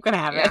 That. Like you can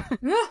have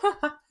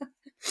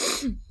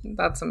it.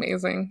 That's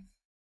amazing.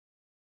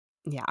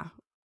 Yeah.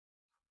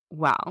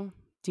 Wow.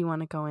 Do you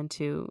want to go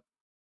into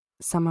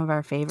some of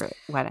our favorite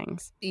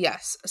weddings?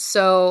 Yes.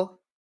 So,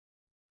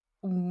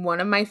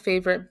 one of my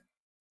favorite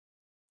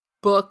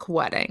book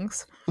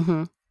weddings.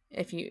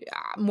 If you,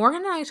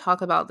 Morgan and I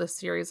talk about this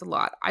series a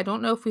lot. I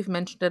don't know if we've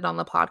mentioned it on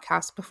the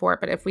podcast before,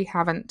 but if we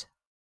haven't,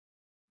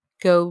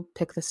 go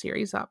pick the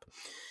series up.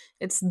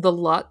 It's the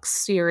Lux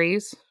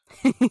series.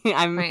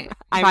 by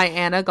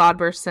Anna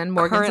Godberson.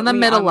 Morgan's in the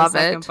middle of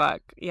it.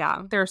 Book.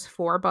 Yeah. There's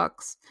 4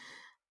 books.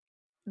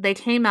 They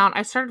came out.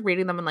 I started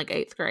reading them in like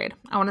 8th grade.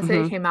 I want to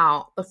say it came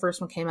out. The first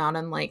one came out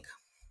in like,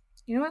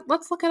 you know what?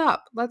 Let's look it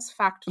up. Let's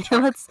fact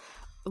check. Let's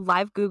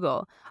live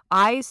Google.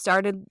 I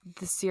started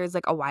the series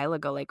like a while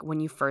ago. Like when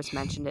you first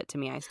mentioned it to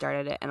me, I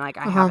started it, and like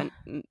I haven't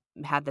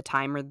had the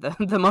time or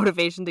the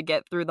motivation to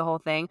get through the whole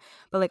thing.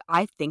 But like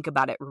I think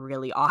about it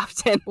really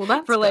often. Well,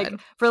 that's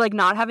for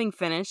not having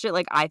finished it.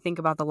 Like I think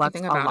about the Lux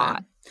a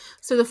lot.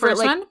 So the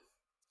first one,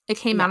 it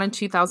came out in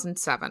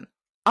 2007.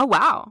 Oh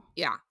wow!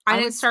 Yeah, I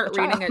didn't start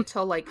reading it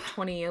till like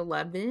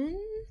 2011.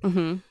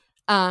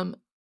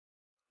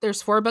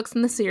 There's 4 books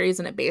in the series,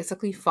 and it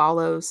basically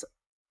follows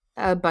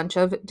a bunch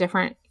of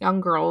different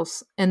young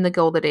girls in the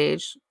Gilded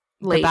Age,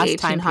 late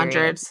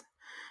 1800s.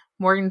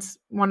 Morgan's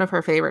one of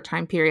her favorite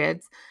time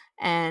periods,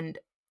 and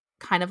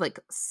kind of like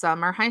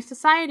some are high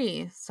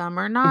society, some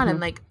are not, and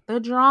like the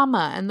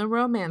drama and the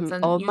romance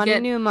and old money,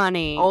 new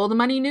money. Old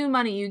money, new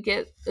money. You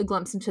get a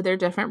glimpse into their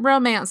different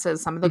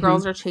romances. Some of the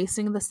girls are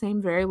chasing the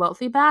same very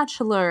wealthy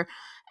bachelor,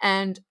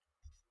 and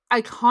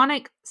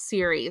iconic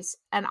series.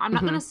 And I'm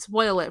not going to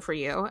spoil it for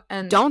you.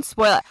 And don't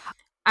spoil it.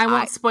 I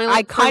won't spoil it.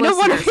 I kind of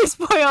want to be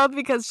spoiled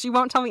because she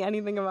won't tell me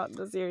anything about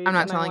the series. I'm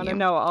not telling you. I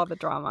know all the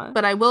drama,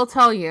 but I will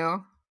tell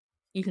you.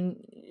 You can.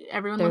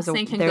 Everyone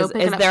listening can go pick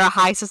it up. Is there a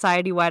high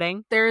society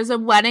wedding? There is a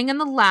wedding in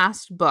the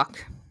last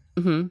book,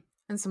 and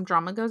some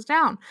drama goes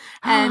down.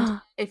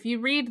 And if you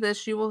read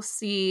this, you will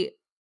see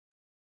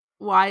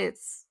why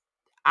it's.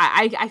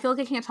 I feel like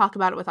I can't talk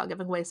about it without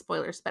giving away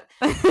spoilers, but.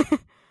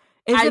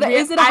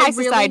 Is it a high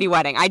society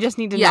wedding? I just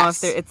need to know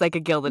if it's like a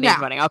Gilded Age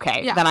wedding.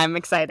 Okay, then I'm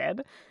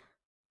excited.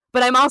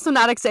 But I'm also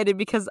not excited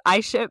because I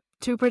ship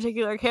 2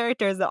 particular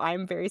characters that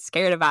I'm very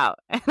scared about,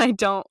 and I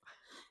don't.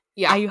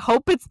 Yeah, I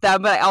hope it's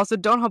them, but I also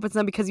don't hope it's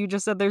them because you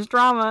just said there's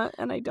drama,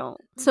 and I don't.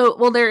 So,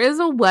 well, there is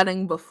a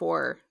wedding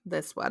before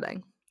this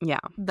wedding. Yeah,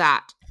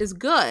 that is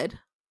good,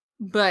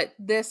 but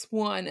this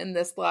one and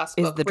this last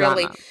book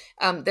really,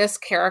 this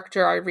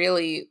character I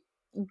really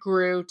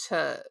grew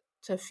to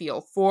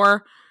feel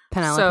for.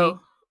 Penelope. So,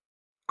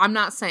 I'm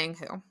not saying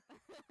who.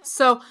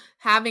 So,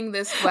 having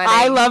this wedding,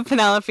 I love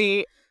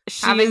Penelope.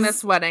 Having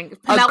this wedding,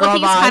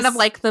 Penelope's kind of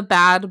like the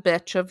bad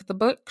bitch of the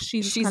book.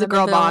 She's a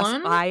girl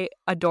boss. I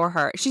adore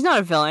her. She's not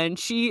a villain.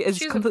 She's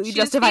completely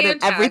justified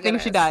in everything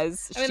she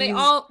does. I mean,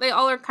 they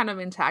all are kind of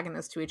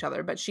antagonists to each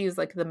other, but she's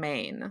like the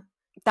main.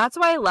 That's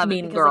why I love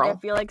it because girl. Like, I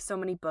feel like so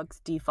many books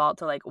default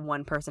to like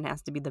one person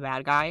has to be the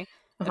bad guy.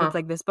 And it's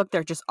like this book,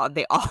 they're just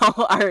they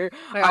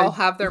all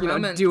have their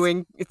moments,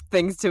 doing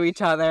things to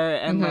each other,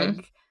 and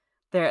like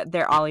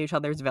they're all each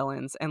other's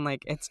villains, and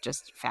like it's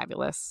just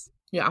fabulous.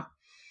 Yeah.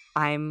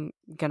 I'm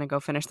gonna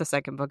go finish the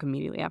second book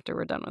immediately after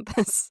we're done with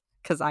this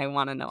because I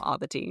want to know all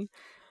the tea.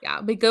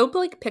 Yeah, but go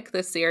like pick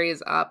this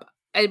series up.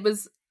 It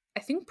was,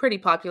 I think, pretty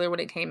popular when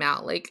it came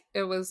out. Like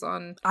it was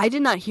on. I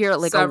did not hear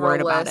like a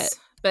word about it,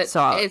 but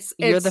so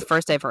you're the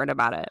first I've heard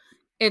about it.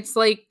 It's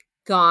like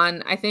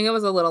gone. I think it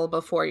was a little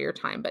before your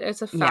time, but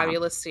it's a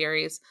fabulous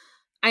series.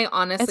 I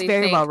honestly it's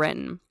very well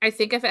written. I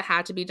think if it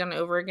had to be done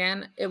over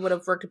again, it would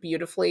have worked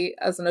beautifully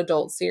as an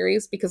adult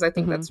series because I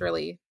think that's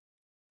really.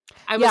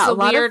 I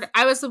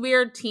was the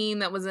weird teen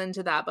that was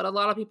into that, but a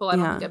lot of people I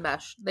don't think it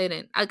meshed. They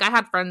didn't. Like I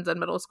had friends in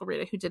middle school read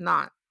it who did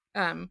not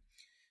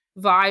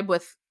vibe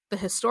with the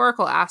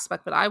historical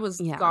aspect, but I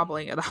was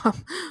gobbling it up.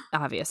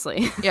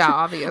 Obviously. Yeah,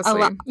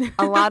 obviously.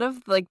 A lot of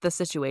like the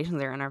situations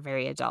they're in are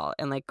very adult,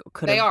 and like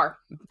they are.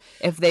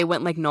 If they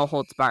went like no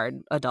holds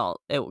barred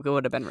adult, it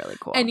would have been really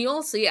cool. And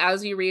you'll see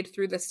as you read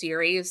through the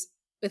series,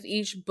 with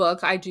each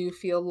book, I do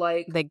feel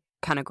like they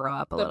kind of grow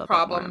up a little bit. The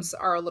problems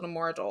are a little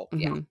more adult.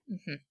 Mm-hmm. Yeah,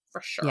 mm-hmm.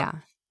 For sure. Yeah,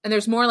 and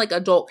there's more like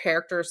adult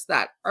characters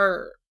that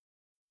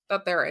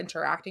they're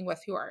interacting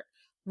with who are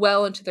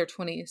well into their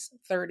 20s,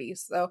 30s.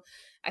 So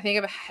I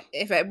think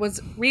if it was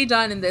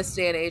redone in this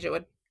day and age,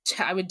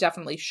 I would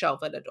definitely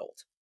shelve it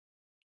adult.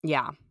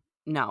 Yeah.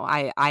 No,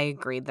 I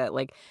agree that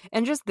like,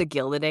 and just the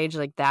Gilded Age,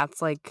 like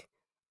that's like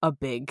a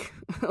big,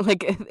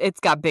 like it's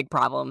got big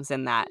problems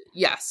in that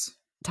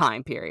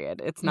time period.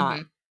 It's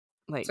not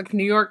it's like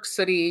New York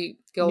City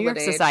Gilded New York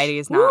Age. Society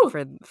is not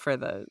for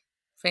the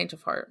faint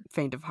of heart.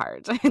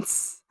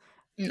 It's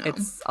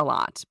a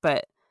lot,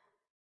 but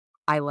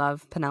I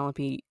love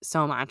Penelope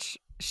so much.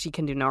 She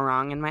can do no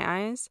wrong in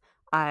my eyes.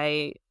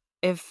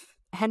 If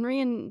Henry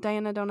and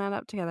Diana don't add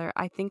up together,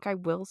 I think I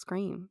will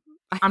scream.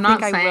 I'm not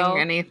saying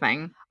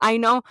anything. I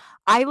know.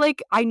 I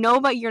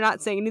know, but you're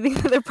not saying anything.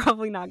 They're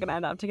probably not going to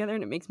end up together,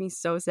 and it makes me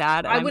so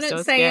sad. I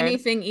wouldn't say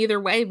anything either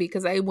way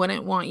because I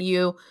wouldn't want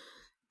you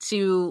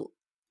to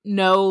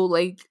know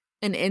like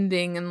an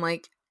ending, and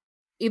like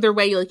either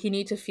way, like you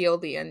need to feel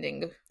the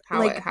ending,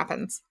 how it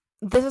happens.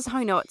 This is how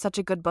I know it's such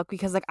a good book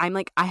because like I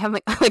have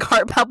like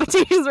heart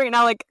palpitations right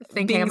now, like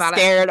thinking being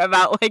scared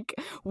about like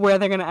where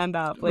they're going to end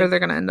up. Like, where they're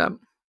going to end up.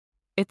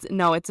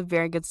 It's a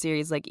very good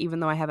series. Like even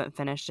though I haven't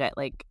finished it,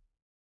 like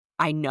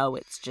I know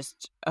it's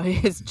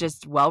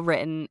just well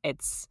written.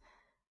 It's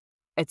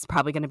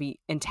probably going to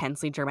be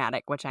intensely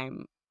dramatic, which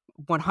I'm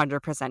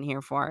 100%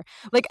 here for.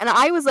 Like, and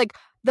I was like,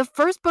 the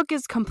first book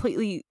is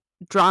completely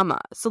drama,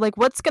 so like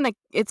it's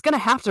gonna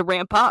have to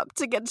ramp up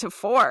to get to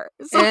 4.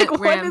 So like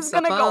what is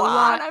gonna go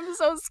on? I'm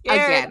so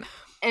scared.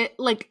 Again,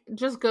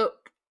 just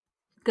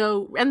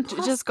go and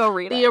just go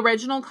read the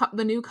original.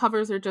 The new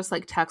covers are just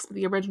like text, but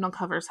the original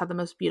covers had the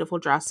most beautiful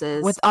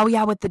dresses. With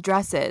the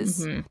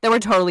dresses, they were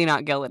totally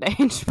not Gilded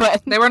Age,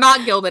 but they were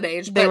not Gilded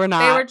Age. They were not.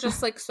 They were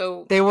just like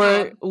so. They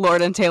were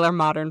Lord and Taylor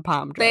modern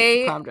prom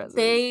dresses.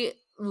 They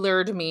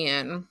lured me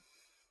in.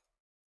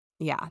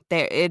 Yeah,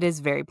 it is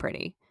very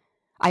pretty.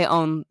 I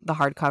own the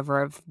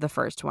hardcover of the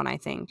first one, I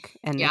think,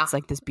 and it's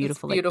like this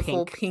beautiful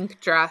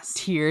pink dress,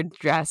 tiered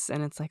dress,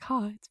 and it's like,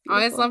 oh, it's beautiful. I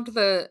always loved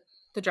the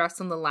dress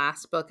in the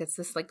last book. It's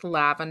this like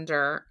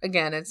lavender.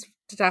 Again, it's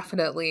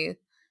definitely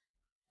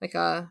like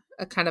a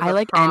kind of. I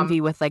like Envy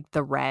with like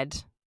the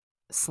red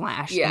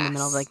slash in the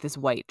middle of like this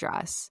white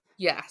dress.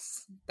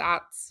 Yes,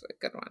 that's a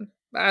good one.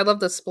 But I love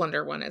the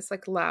Splendor one. It's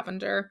like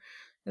lavender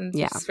and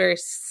it's very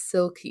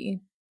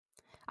silky.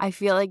 I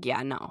feel like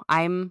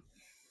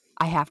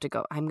I have to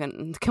go.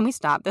 Can we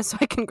stop this so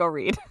I can go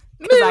read?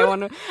 Because I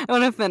want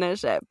to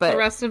finish it. But the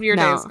rest of your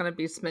day is going to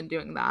be spent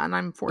doing that, and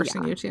I'm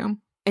forcing you to.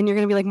 And you're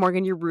going to be like,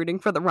 Morgan, you're rooting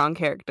for the wrong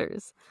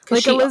characters.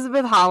 Like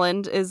Elizabeth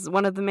Holland is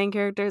one of the main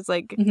characters.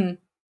 Like,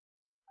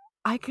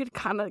 I could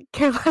kind of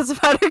care less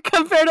about her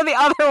compared to the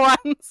other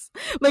ones.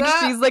 Like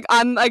she's like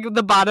on like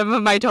the bottom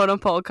of my totem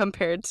pole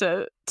compared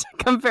to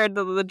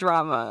the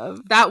drama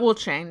of that. Will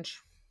change.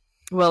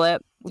 Will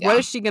it? Yeah. What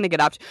is she gonna get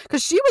up to?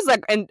 Because she was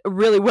like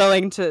really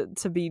willing to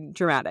be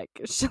dramatic.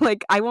 She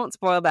like I won't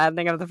spoil the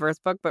ending of the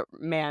first book, but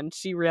man,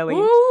 she really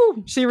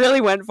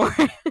went for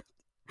it.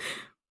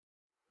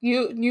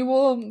 You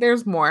will.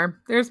 There's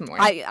more.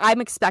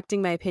 I'm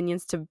expecting my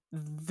opinions to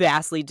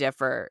vastly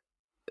differ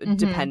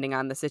depending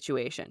on the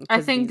situation.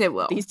 I think they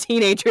will. These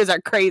teenagers are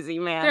crazy,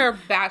 man. They're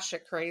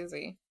batshit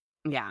crazy.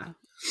 Yeah.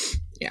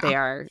 They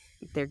are.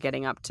 They're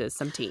getting up to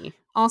some tea.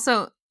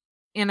 Also,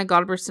 Anna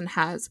Godberson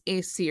has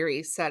a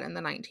series set in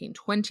the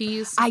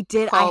 1920s. I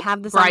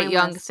have this Bright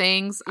Young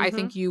Things. I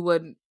think you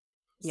would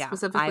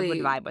specifically. I would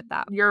vibe with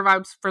that. Your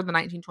vibes for the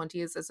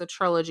 1920s is a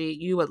trilogy.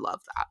 You would love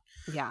that.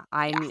 Yeah,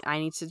 I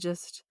need to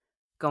just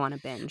go on a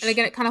binge. And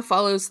again, it kind of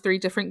follows 3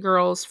 different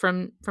girls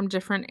from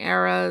different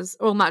eras.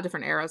 Well, not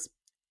different eras.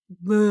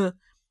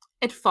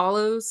 It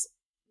follows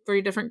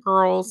 3 different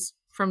girls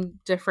from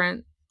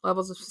different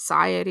levels of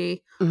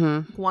society.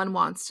 One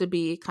wants to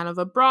be kind of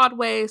a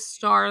Broadway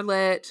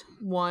starlet.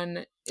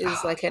 One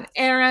is like an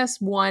heiress.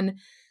 One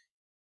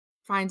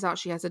finds out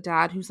she has a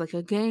dad who's like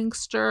a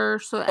gangster.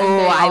 So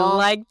I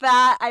like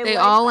that. They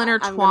all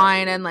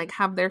intertwine and like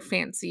have their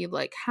fancy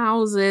like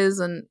houses,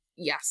 and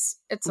yes,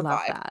 it's a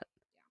vibe. That.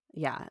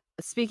 Yeah.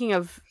 Speaking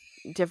of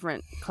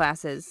different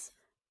classes,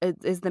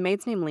 is the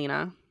maid's name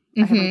Lena?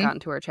 I haven't gotten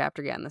to her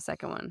chapter yet in the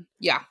second one.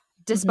 Yeah.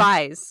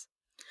 Despise.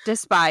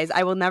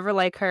 I will never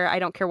like her. I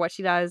don't care what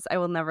she does. I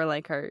will never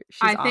like her.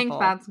 She's awful. Think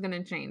that's going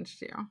to change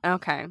too.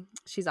 Okay.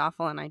 She's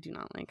awful and I do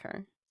not like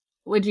her.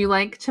 Would you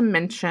like to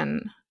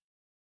mention,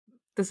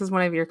 this is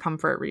one of your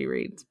comfort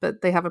rereads,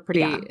 but they have a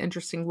pretty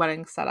interesting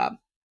wedding setup.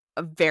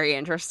 Very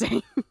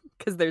interesting.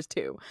 because there's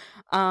two.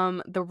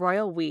 The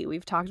royal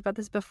we've talked about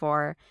this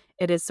before.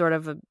 It is sort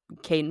of a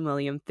Kate and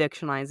William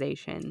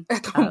fictionalization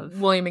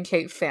of William and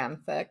Kate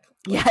fanfic.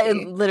 Yeah,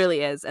 it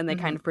literally is. And they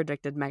kind of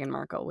predicted Meghan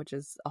Markle, which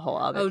is a whole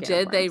other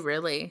did they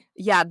really?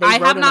 Yeah, they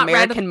wrote an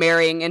American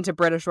marrying into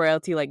British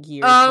royalty like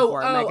years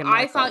before Meghan Markle.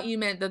 I thought you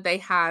meant that they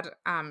had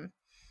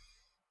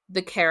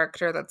the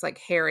character that's like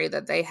Harry,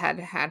 that they had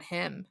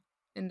him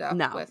end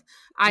up with.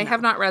 I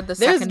have not read the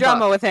second book. There's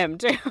drama with him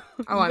too.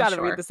 I'm gotta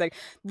sure. read the second.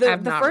 The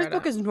first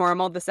book is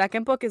normal. The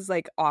second book is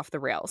like off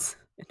the rails.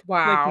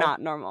 Wow. Like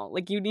not normal.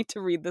 Like you need to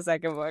read the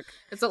second book.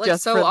 Is it like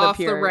so off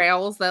the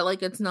rails that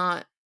like it's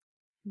not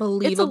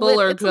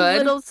believable or it's good? A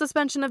little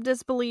suspension of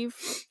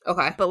disbelief.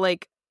 Okay. But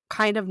like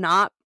kind of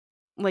not.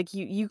 Like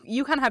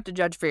you kind of have to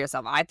judge for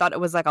yourself. I thought it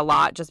was like a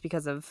lot just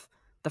because of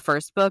the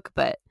first book,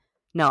 but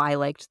no, I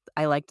liked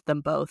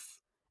them both.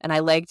 And I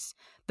liked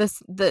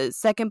the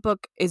second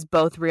book is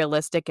both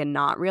realistic and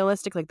not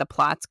realistic. Like the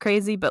plot's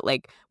crazy, but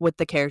like what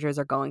the characters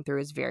are going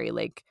through is very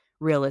like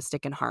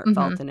realistic and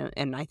heartfelt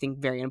and I think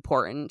very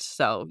important.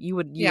 So you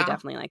would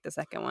definitely like the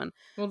second one.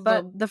 Well,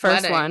 but the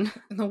first one,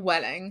 the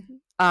wedding,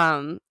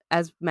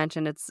 as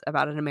mentioned, it's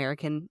about an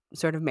American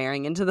sort of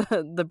marrying into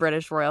the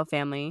British royal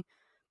family,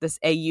 this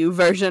AU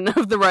version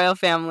of the royal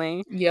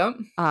family. Yep.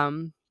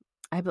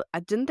 I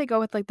didn't they go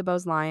with like the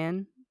Bose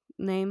Lion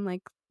name?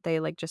 Like they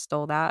like just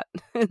stole that.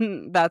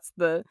 that's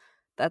the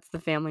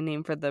family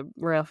name for the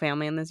royal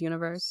family in this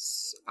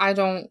universe. I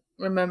don't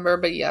remember,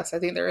 but yes, I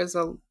think there is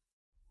a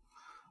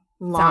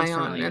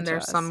lion in there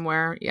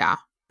somewhere. Yeah.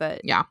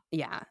 But yeah.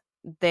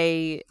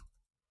 They,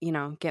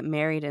 get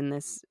married in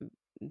this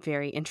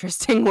very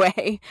interesting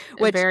way.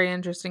 Which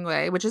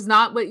is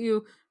not what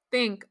you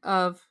think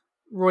of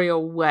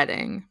royal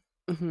wedding.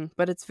 Mm-hmm,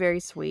 but it's very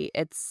sweet.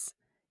 It's,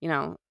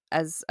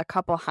 as a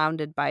couple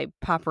hounded by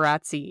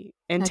paparazzi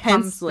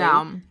intensely. It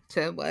comes down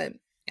to what,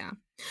 yeah.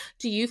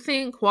 Do you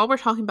think, while we're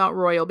talking about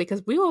royal,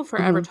 because we will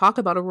forever talk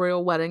about a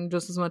royal wedding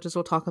just as much as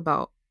we'll talk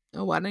about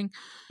a wedding.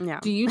 Yeah.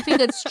 Do you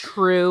think it's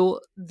true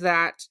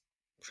that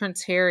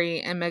Prince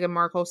Harry and Meghan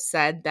Markle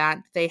said that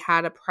they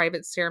had a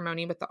private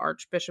ceremony with the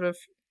Archbishop of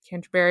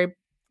Canterbury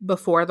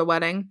before the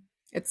wedding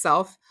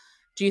itself?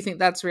 Do you think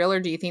that's real, or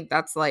do you think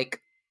that's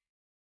like...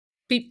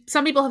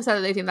 Some people have said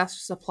that they think that's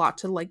just a plot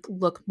to like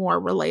look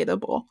more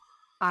relatable.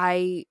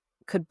 I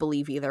could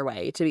believe either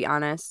way, to be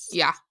honest.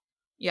 Yeah.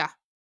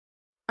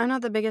 I'm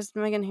not the biggest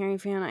Meghan Harry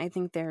fan. I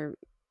think they're,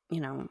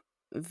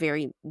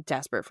 very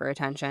desperate for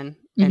attention.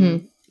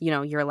 And,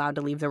 you're allowed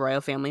to leave the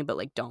royal family, but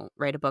like don't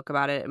write a book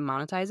about it and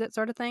monetize it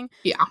sort of thing.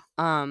 Yeah.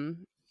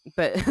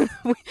 But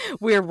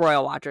we're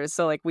royal watchers,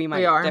 so like we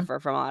might differ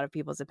from a lot of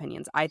people's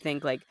opinions. I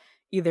think like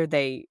either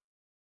they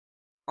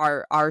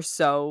are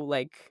so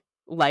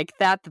like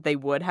that they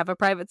would have a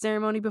private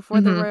ceremony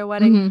before the royal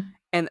wedding,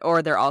 and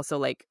or they're also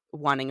like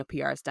wanting a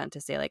PR stunt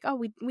to say like,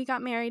 oh, we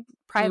got married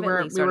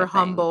privately. We were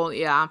humble.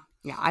 Yeah,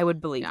 I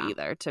would believe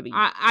either. To be,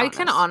 I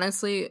can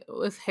honestly,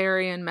 with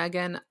Harry and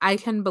Meghan, I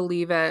can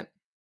believe it.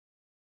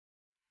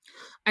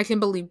 I can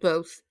believe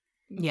both.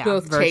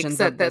 Both takes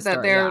that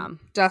they're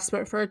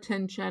desperate for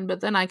attention,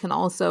 but then I can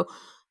also,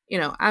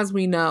 as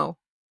we know,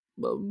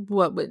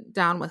 what went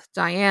down with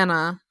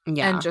Diana,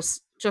 and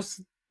just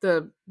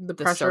the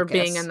pressure of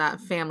being in that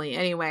family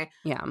anyway,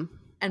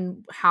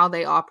 and how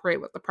they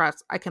operate with the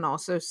press. I can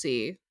also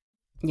see,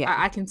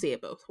 I can see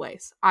it both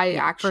ways.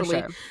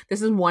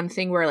 This is one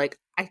thing where like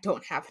I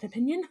don't have an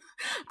opinion.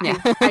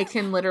 I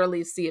can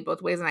literally see it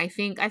both ways, and I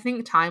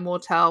think time will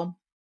tell.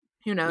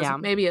 Who knows?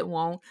 Maybe it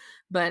won't.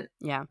 But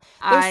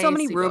there's so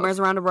many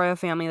rumors around a royal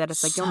family that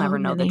it's like you'll never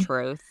know the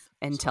truth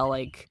until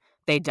like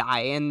they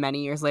die, and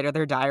many years later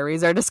their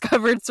diaries are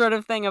discovered, sort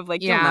of thing. Of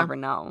like you'll never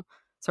know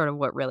sort of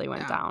what really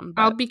went down.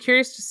 But I'll be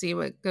curious to see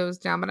what goes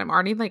down. But I'm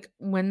already like,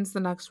 when's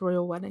the next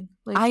royal wedding?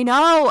 Like, I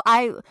know.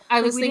 I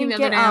was thinking the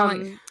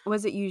other day.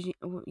 Was it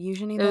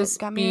Eugenie that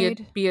got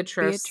married?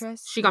 Beatrice.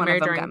 She got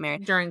married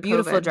during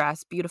beautiful COVID.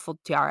 Dress, beautiful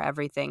tiara,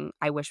 everything.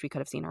 I wish we could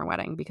have seen her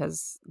wedding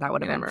because that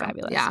would have been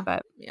fabulous.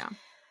 But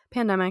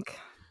pandemic.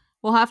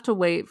 We'll have to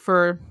wait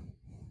for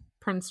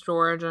Prince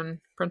George and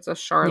Princess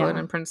Charlotte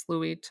and Prince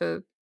Louis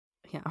to.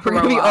 Yeah, we're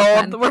gonna be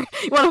old.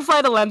 You want to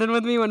fly to London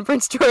with me when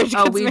Prince George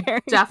gets married? Oh,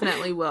 we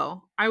definitely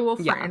will. I will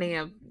for any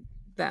of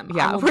them.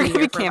 Yeah, we're gonna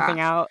be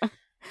camping out.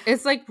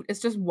 It's like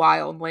it's just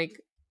wild.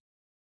 Like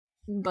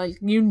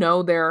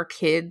there are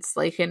kids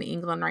like in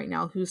England right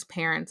now whose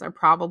parents are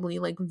probably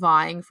like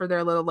vying for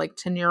their little like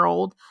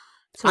 10-year-old.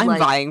 I'm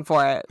vying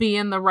for it. Be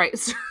in the right.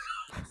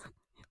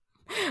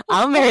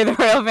 I'll marry the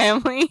royal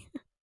family.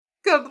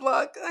 Good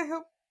luck. I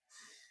hope.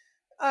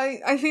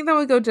 I think that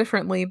would go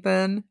differently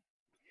than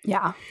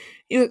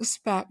you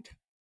expect.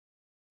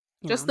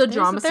 Just the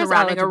drama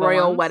surrounding a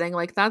royal wedding,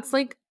 like that's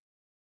like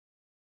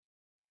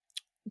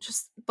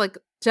just like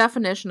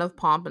definition of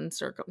pomp and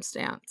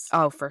circumstance.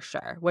 Oh, for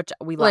sure. Which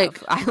we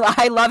love.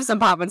 I love some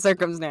pomp and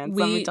circumstance.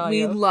 Let me tell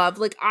you, we love.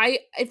 Like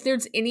if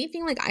there's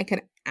anything like I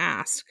could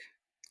ask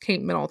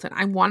Kate Middleton,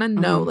 I want to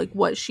know like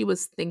what she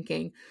was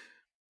thinking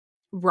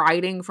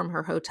riding from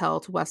her hotel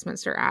to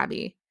Westminster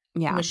Abbey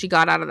Yeah. When she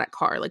got out of that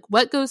car. Like,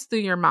 what goes through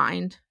your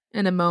mind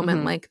in a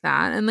moment like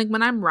that? And like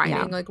when I'm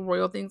writing like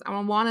royal things, I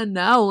want to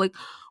know, like,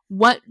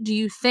 what do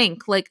you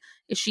think? Like,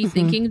 is she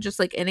thinking just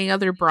like any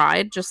other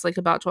bride, just like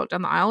about to walk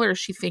down the aisle, or is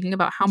she thinking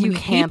about how many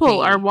people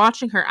are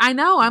watching her? I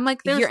know. I'm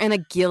like, you're in a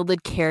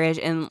gilded carriage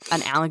in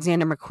an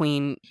Alexander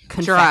McQueen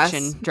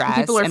confection dress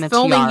people are and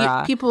filming a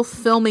tiara. People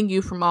filming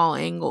you from all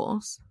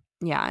angles.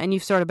 Yeah, and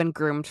you've sort of been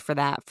groomed for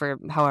that for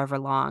however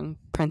long,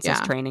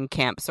 princess training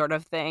camp sort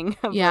of thing.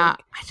 Yeah, like,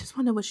 I just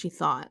wonder what she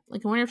thought.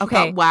 Like, I wonder if she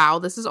thought, wow,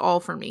 this is all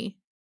for me.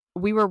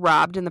 We were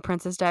robbed in the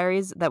Princess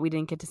Diaries that we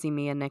didn't get to see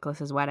Mia and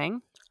Nicholas's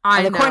wedding.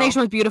 The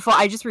coronation was beautiful.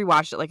 I just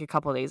rewatched it like a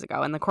couple of days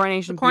ago, and the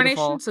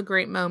coronation's a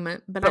great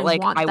moment. But like,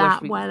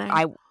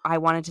 I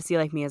wanted to see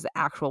like Mia's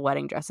actual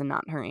wedding dress and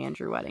not her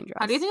Andrew wedding dress.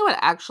 How do you think it would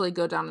actually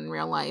go down in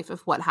real life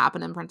if what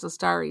happened in Princess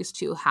Diaries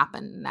 2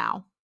 happened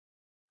now?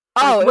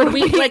 Oh, would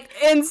we like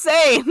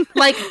insane?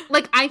 like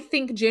I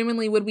think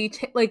genuinely would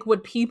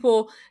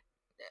people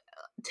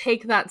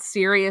take that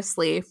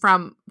seriously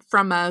from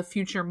a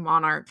future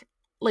monarch?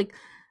 Like,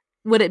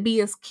 would it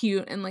be as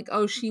cute and like,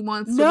 oh, she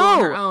wants to go on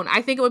her own?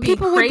 I think it would be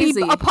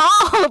crazy. Would be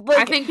appalled. Like,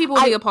 I think people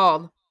would be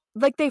appalled.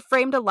 Like, they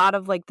framed a lot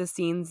of like the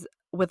scenes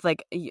with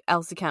like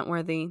Elsie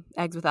Kentworthy,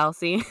 Eggs with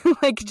Elsie.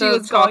 Like, she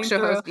was going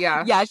through,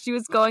 yeah, she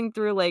was going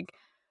through like,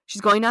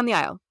 she's going down the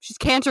aisle, she's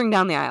cantering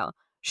down the aisle.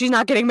 She's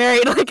not getting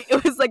married. Like,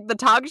 it was like the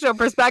talk show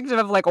perspective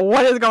of like,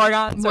 what is going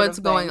on? What's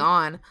going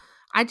on?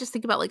 I just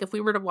think about like if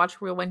we were to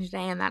watch Real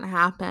Wednesday and that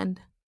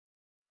happened,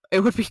 it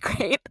would be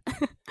great.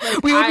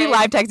 Like, we would be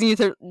live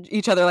texting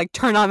each other like,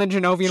 turn on the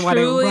Genovian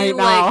wedding right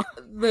now.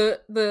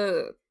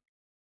 The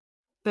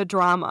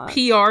drama,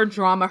 PR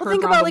drama. Well,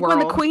 think about like when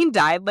the Queen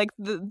died, like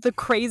the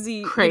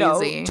crazy. You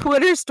know,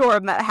 Twitter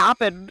storm that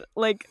happened,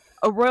 like.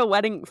 A royal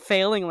wedding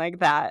failing like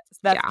that.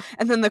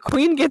 And then the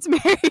Queen gets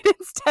married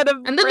instead of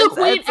and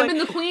then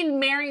the Queen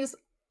marries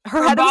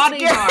her head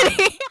bodyguard. Of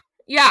security.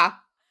 Yeah,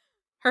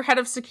 her head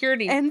of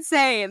security.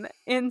 Insane.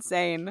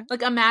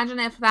 Like, imagine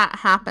if that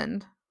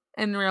happened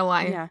in real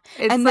life. Yeah,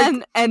 and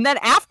then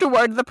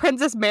afterward, the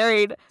princess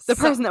married the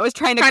person that was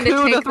trying to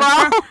coup the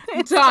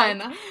throne.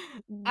 Done.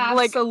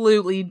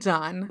 Absolutely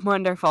done.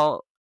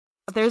 Wonderful.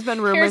 There's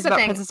been rumors about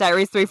Princess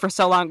Diaries 3 for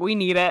so long. We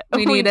need it.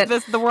 We need it.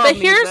 The world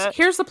needs it.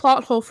 Here's the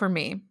plot hole for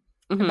me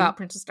about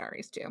Princess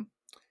Diaries 2.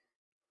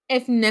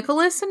 If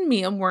Nicholas and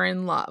Mia were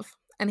in love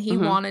and he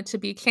wanted to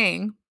be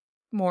king,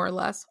 more or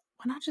less,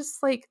 why not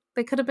just like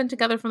they could have been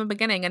together from the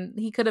beginning, and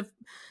they could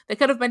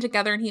have been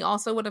together, and he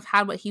also would have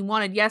had what he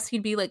wanted. Yes,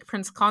 he'd be like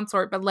Prince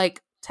Consort, but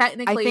like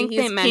technically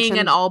he's king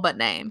in all but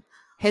name.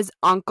 His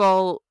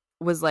uncle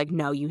was like,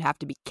 no, you have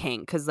to be king,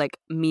 because like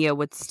Mia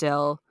would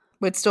still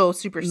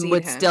supersede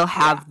him. Still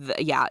have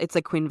it's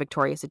like Queen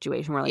Victoria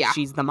situation where like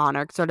she's the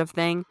monarch sort of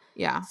thing.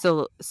 Yeah.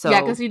 So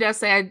because he does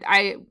say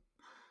I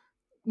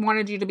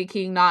wanted you to be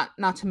king, not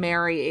to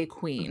marry a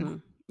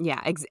queen.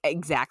 Yeah,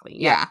 exactly.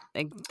 Yeah.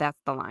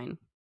 That's the line.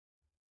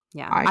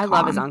 Yeah. Icon. I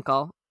love his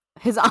uncle.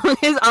 His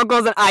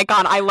uncle's an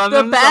icon. I love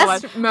him so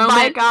much. The best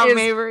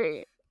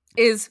moment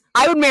is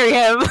I would marry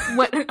him.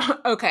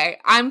 Okay,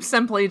 I'm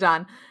simply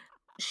done.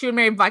 She would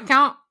marry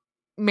Viscount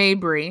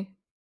Mabry.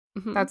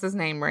 That's his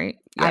name, right?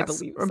 Yes. I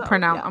believe so.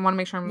 I want to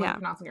make sure I'm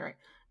pronouncing it right.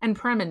 And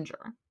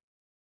Preminger.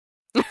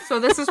 So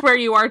this is where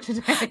you are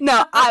today.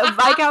 No,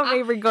 Viscount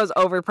Mabry goes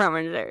over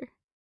Preminger.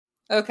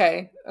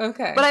 Okay.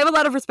 But I have a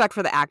lot of respect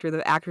for the actor.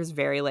 The actor's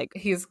very like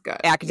he's good,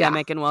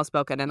 academic and well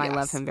spoken, and I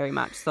love him very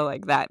much. So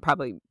like that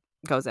probably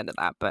goes into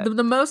that. But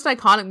the most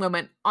iconic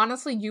moment,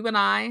 honestly, you and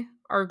I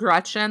are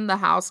Gretchen, the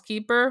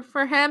housekeeper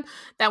for him.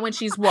 That when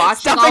she's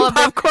watching all of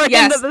popcorn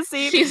into the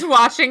seat, she's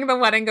watching the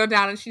wedding go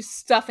down, and she's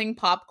stuffing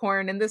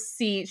popcorn in the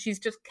seat. She's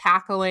just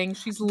cackling.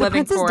 She's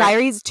living for it. The Princess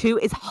Diaries 2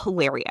 is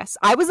hilarious.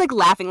 I was like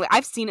laughing. Like,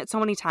 I've seen it so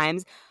many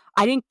times.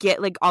 I didn't get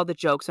like all the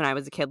jokes when I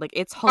was a kid. Like,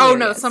 it's hilarious. Oh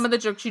no, some of the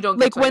jokes you don't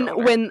get. Like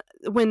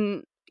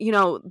when you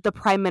know the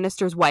prime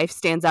minister's wife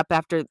stands up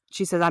after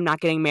she says I'm not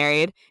getting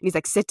married, and he's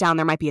like, sit down,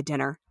 there might be a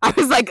dinner. I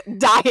was like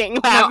dying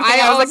laughing. No,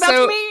 I was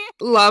also like, that's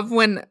me. Love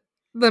when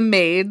the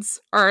maids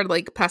are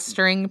like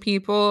pestering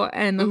people,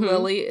 and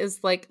Lily is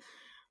like,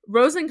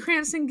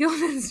 Rosencrantz and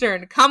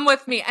Guildenstern, come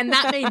with me. And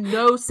that made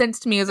no sense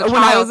to me as a child.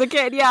 When I was a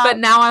kid, yeah. But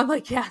now I'm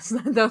like, yes,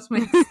 those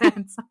make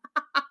sense.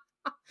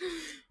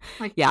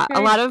 Like, yeah,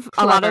 a lot of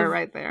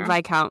right there.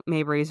 Viscount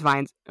Mabry's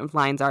lines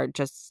are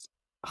just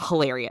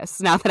hilarious.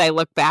 Now that I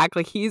look back,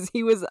 like he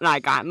was an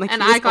icon. Like,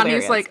 an icon.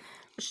 Hilarious. He's like,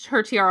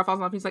 her tiara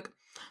falls off. He's like,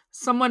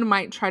 someone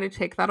might try to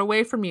take that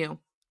away from you.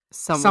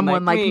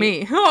 Someone like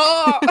me.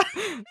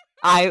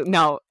 I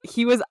know,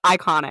 he was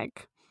iconic.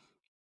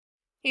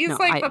 He's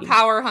the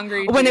power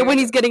hungry dude. When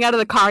he's getting out of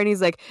the car and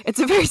he's like, it's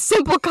a very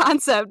simple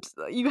concept.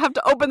 You have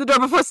to open the door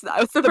before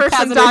the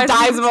person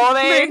dies of old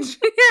age.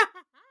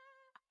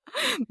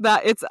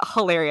 That it's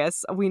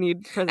hilarious. We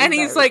need Princess and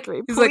he's like,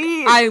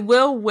 I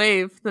will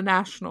wave the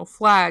national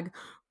flag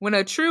when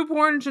a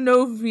true-born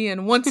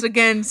Genovian once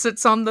again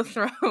sits on the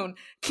throne,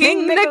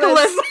 King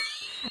Nicholas.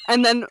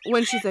 And then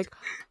when she's like,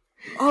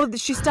 oh,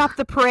 she stopped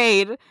the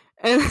parade,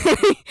 and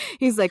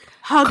he's like,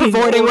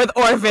 cavorting with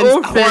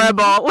orphans.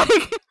 Horrible.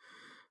 Like,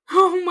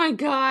 Oh my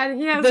god,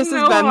 he has this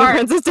no has been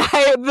heart.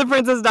 the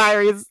Princess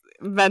Diaries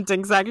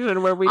venting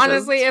section where we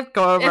honestly, just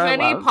go over if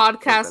any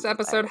podcast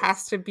episode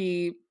has to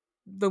be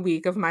the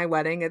week of my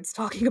wedding, it's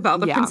talking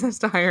about the Princess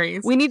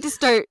Diaries. We need to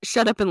start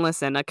Shut Up and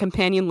Listen, a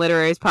companion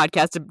literary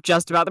podcast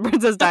just about the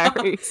Princess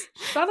Diaries.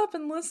 Shut up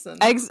and listen.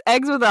 Eggs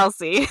with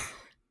Elsie.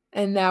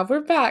 And now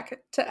we're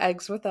back to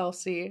Eggs with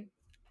Elsie.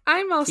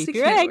 I'm Elsie. Keep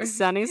your eggs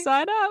sunny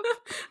side up.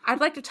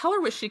 I'd like to tell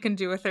her what she can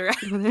do with her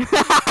eggs.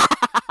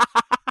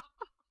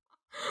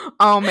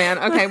 Oh man,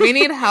 okay, we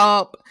need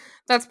help.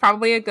 That's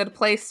probably a good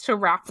place to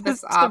wrap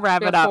this up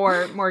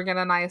before Morgan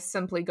and I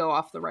simply go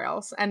off the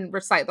rails and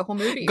recite the whole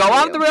movie. Go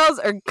off the rails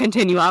or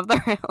continue off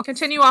the rails?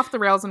 Continue off the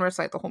rails and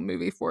recite the whole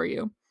movie for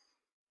you.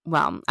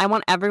 Well, I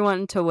want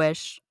everyone to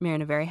wish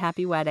Marian a very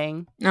happy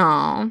wedding.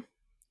 Aww.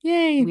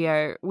 Yay.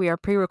 We are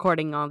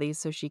pre-recording all these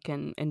so she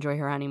can enjoy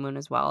her honeymoon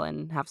as well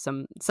and have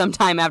some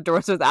time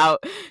afterwards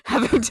without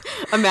having to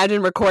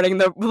imagine recording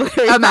the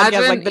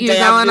podcast like the day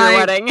after your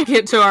wedding.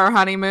 Get to our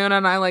honeymoon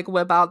and I like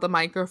whip out the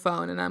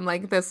microphone and I'm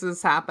like, this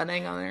is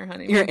happening on our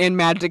honeymoon. You're in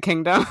Magic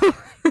Kingdom.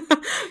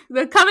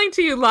 They're coming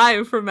to you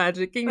live from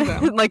Magic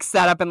Kingdom. Like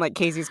set up in like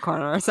Casey's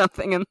Corner or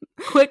something. And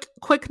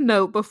quick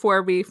note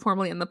before we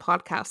formally end the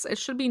podcast. It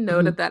should be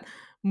noted that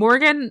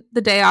Morgan,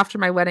 the day after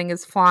my wedding,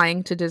 is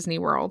flying to Disney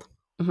World.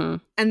 Mm-hmm.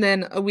 And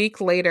then a week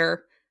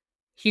later,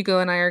 Hugo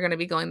and I are going to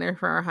be going there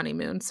for our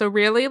honeymoon. So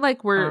really,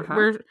 like you're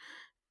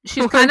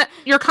kind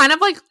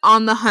of like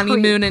on the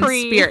honeymoon in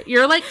spirit.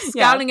 You're like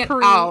scouting it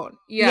out.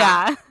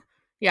 Yeah.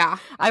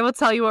 I will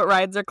tell you what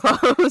rides are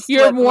closed.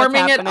 You're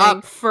warming it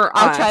up for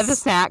us. I'll try the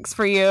snacks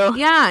for you.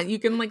 Yeah, you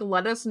can like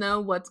let us know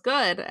what's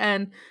good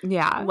and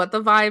what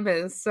the vibe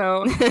is.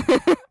 So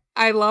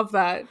I love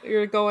that.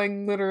 You're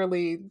going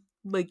literally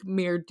like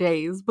mere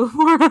days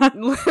before.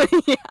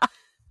 Yeah.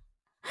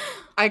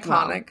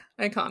 Iconic.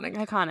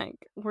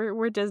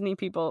 We're Disney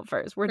people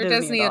first. We're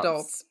Disney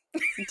adults.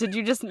 Did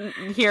you just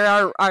hear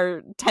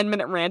our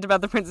 10-minute rant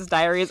about the Princess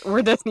Diaries?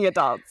 We're Disney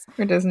adults.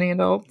 We're Disney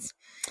adults.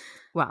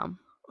 Wow.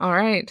 All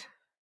right.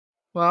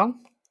 Well,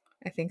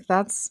 I think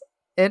that's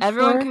it.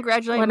 Everyone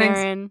congratulate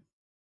Marian.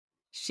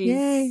 She's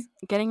Yay.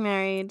 getting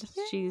married.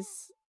 Yay.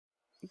 She's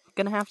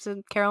gonna have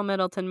to Carol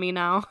Middleton me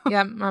now.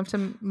 Yeah, I have to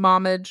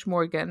momage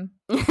Morgan.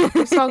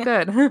 It's all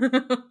good.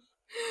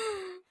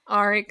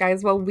 All right,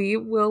 guys. Well, we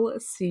will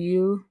see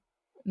you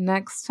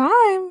next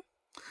time.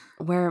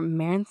 Where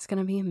Marian's going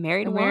to be a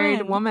married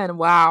woman.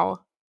 Wow.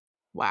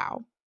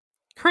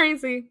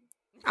 Crazy.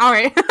 All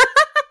right.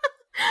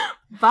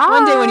 Bye.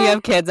 One day when you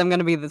have kids, I'm going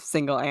to be the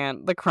single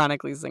aunt, the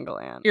chronically single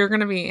aunt. You're going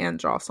to be Aunt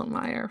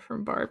Drosselmeyer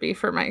from Barbie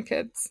for my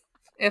kids.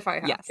 If I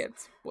have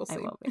kids. We'll see. I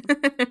will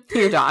be.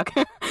 Your dog.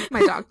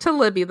 My dog. To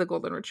Libby, the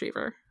golden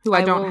retriever, who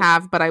I don't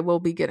have, but I will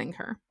be getting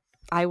her.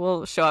 I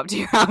will show up to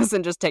your house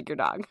and just take your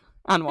dog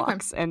on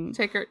walks and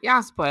take her,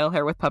 spoil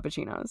her with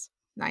puppuccinos.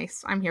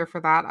 Nice. I'm here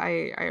for that.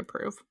 I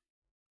approve.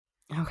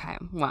 Okay.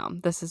 Well,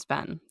 this has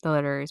been the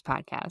Literaries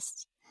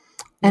Podcast.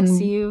 And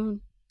see you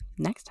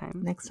next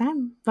time.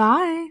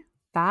 Bye.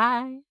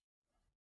 Bye.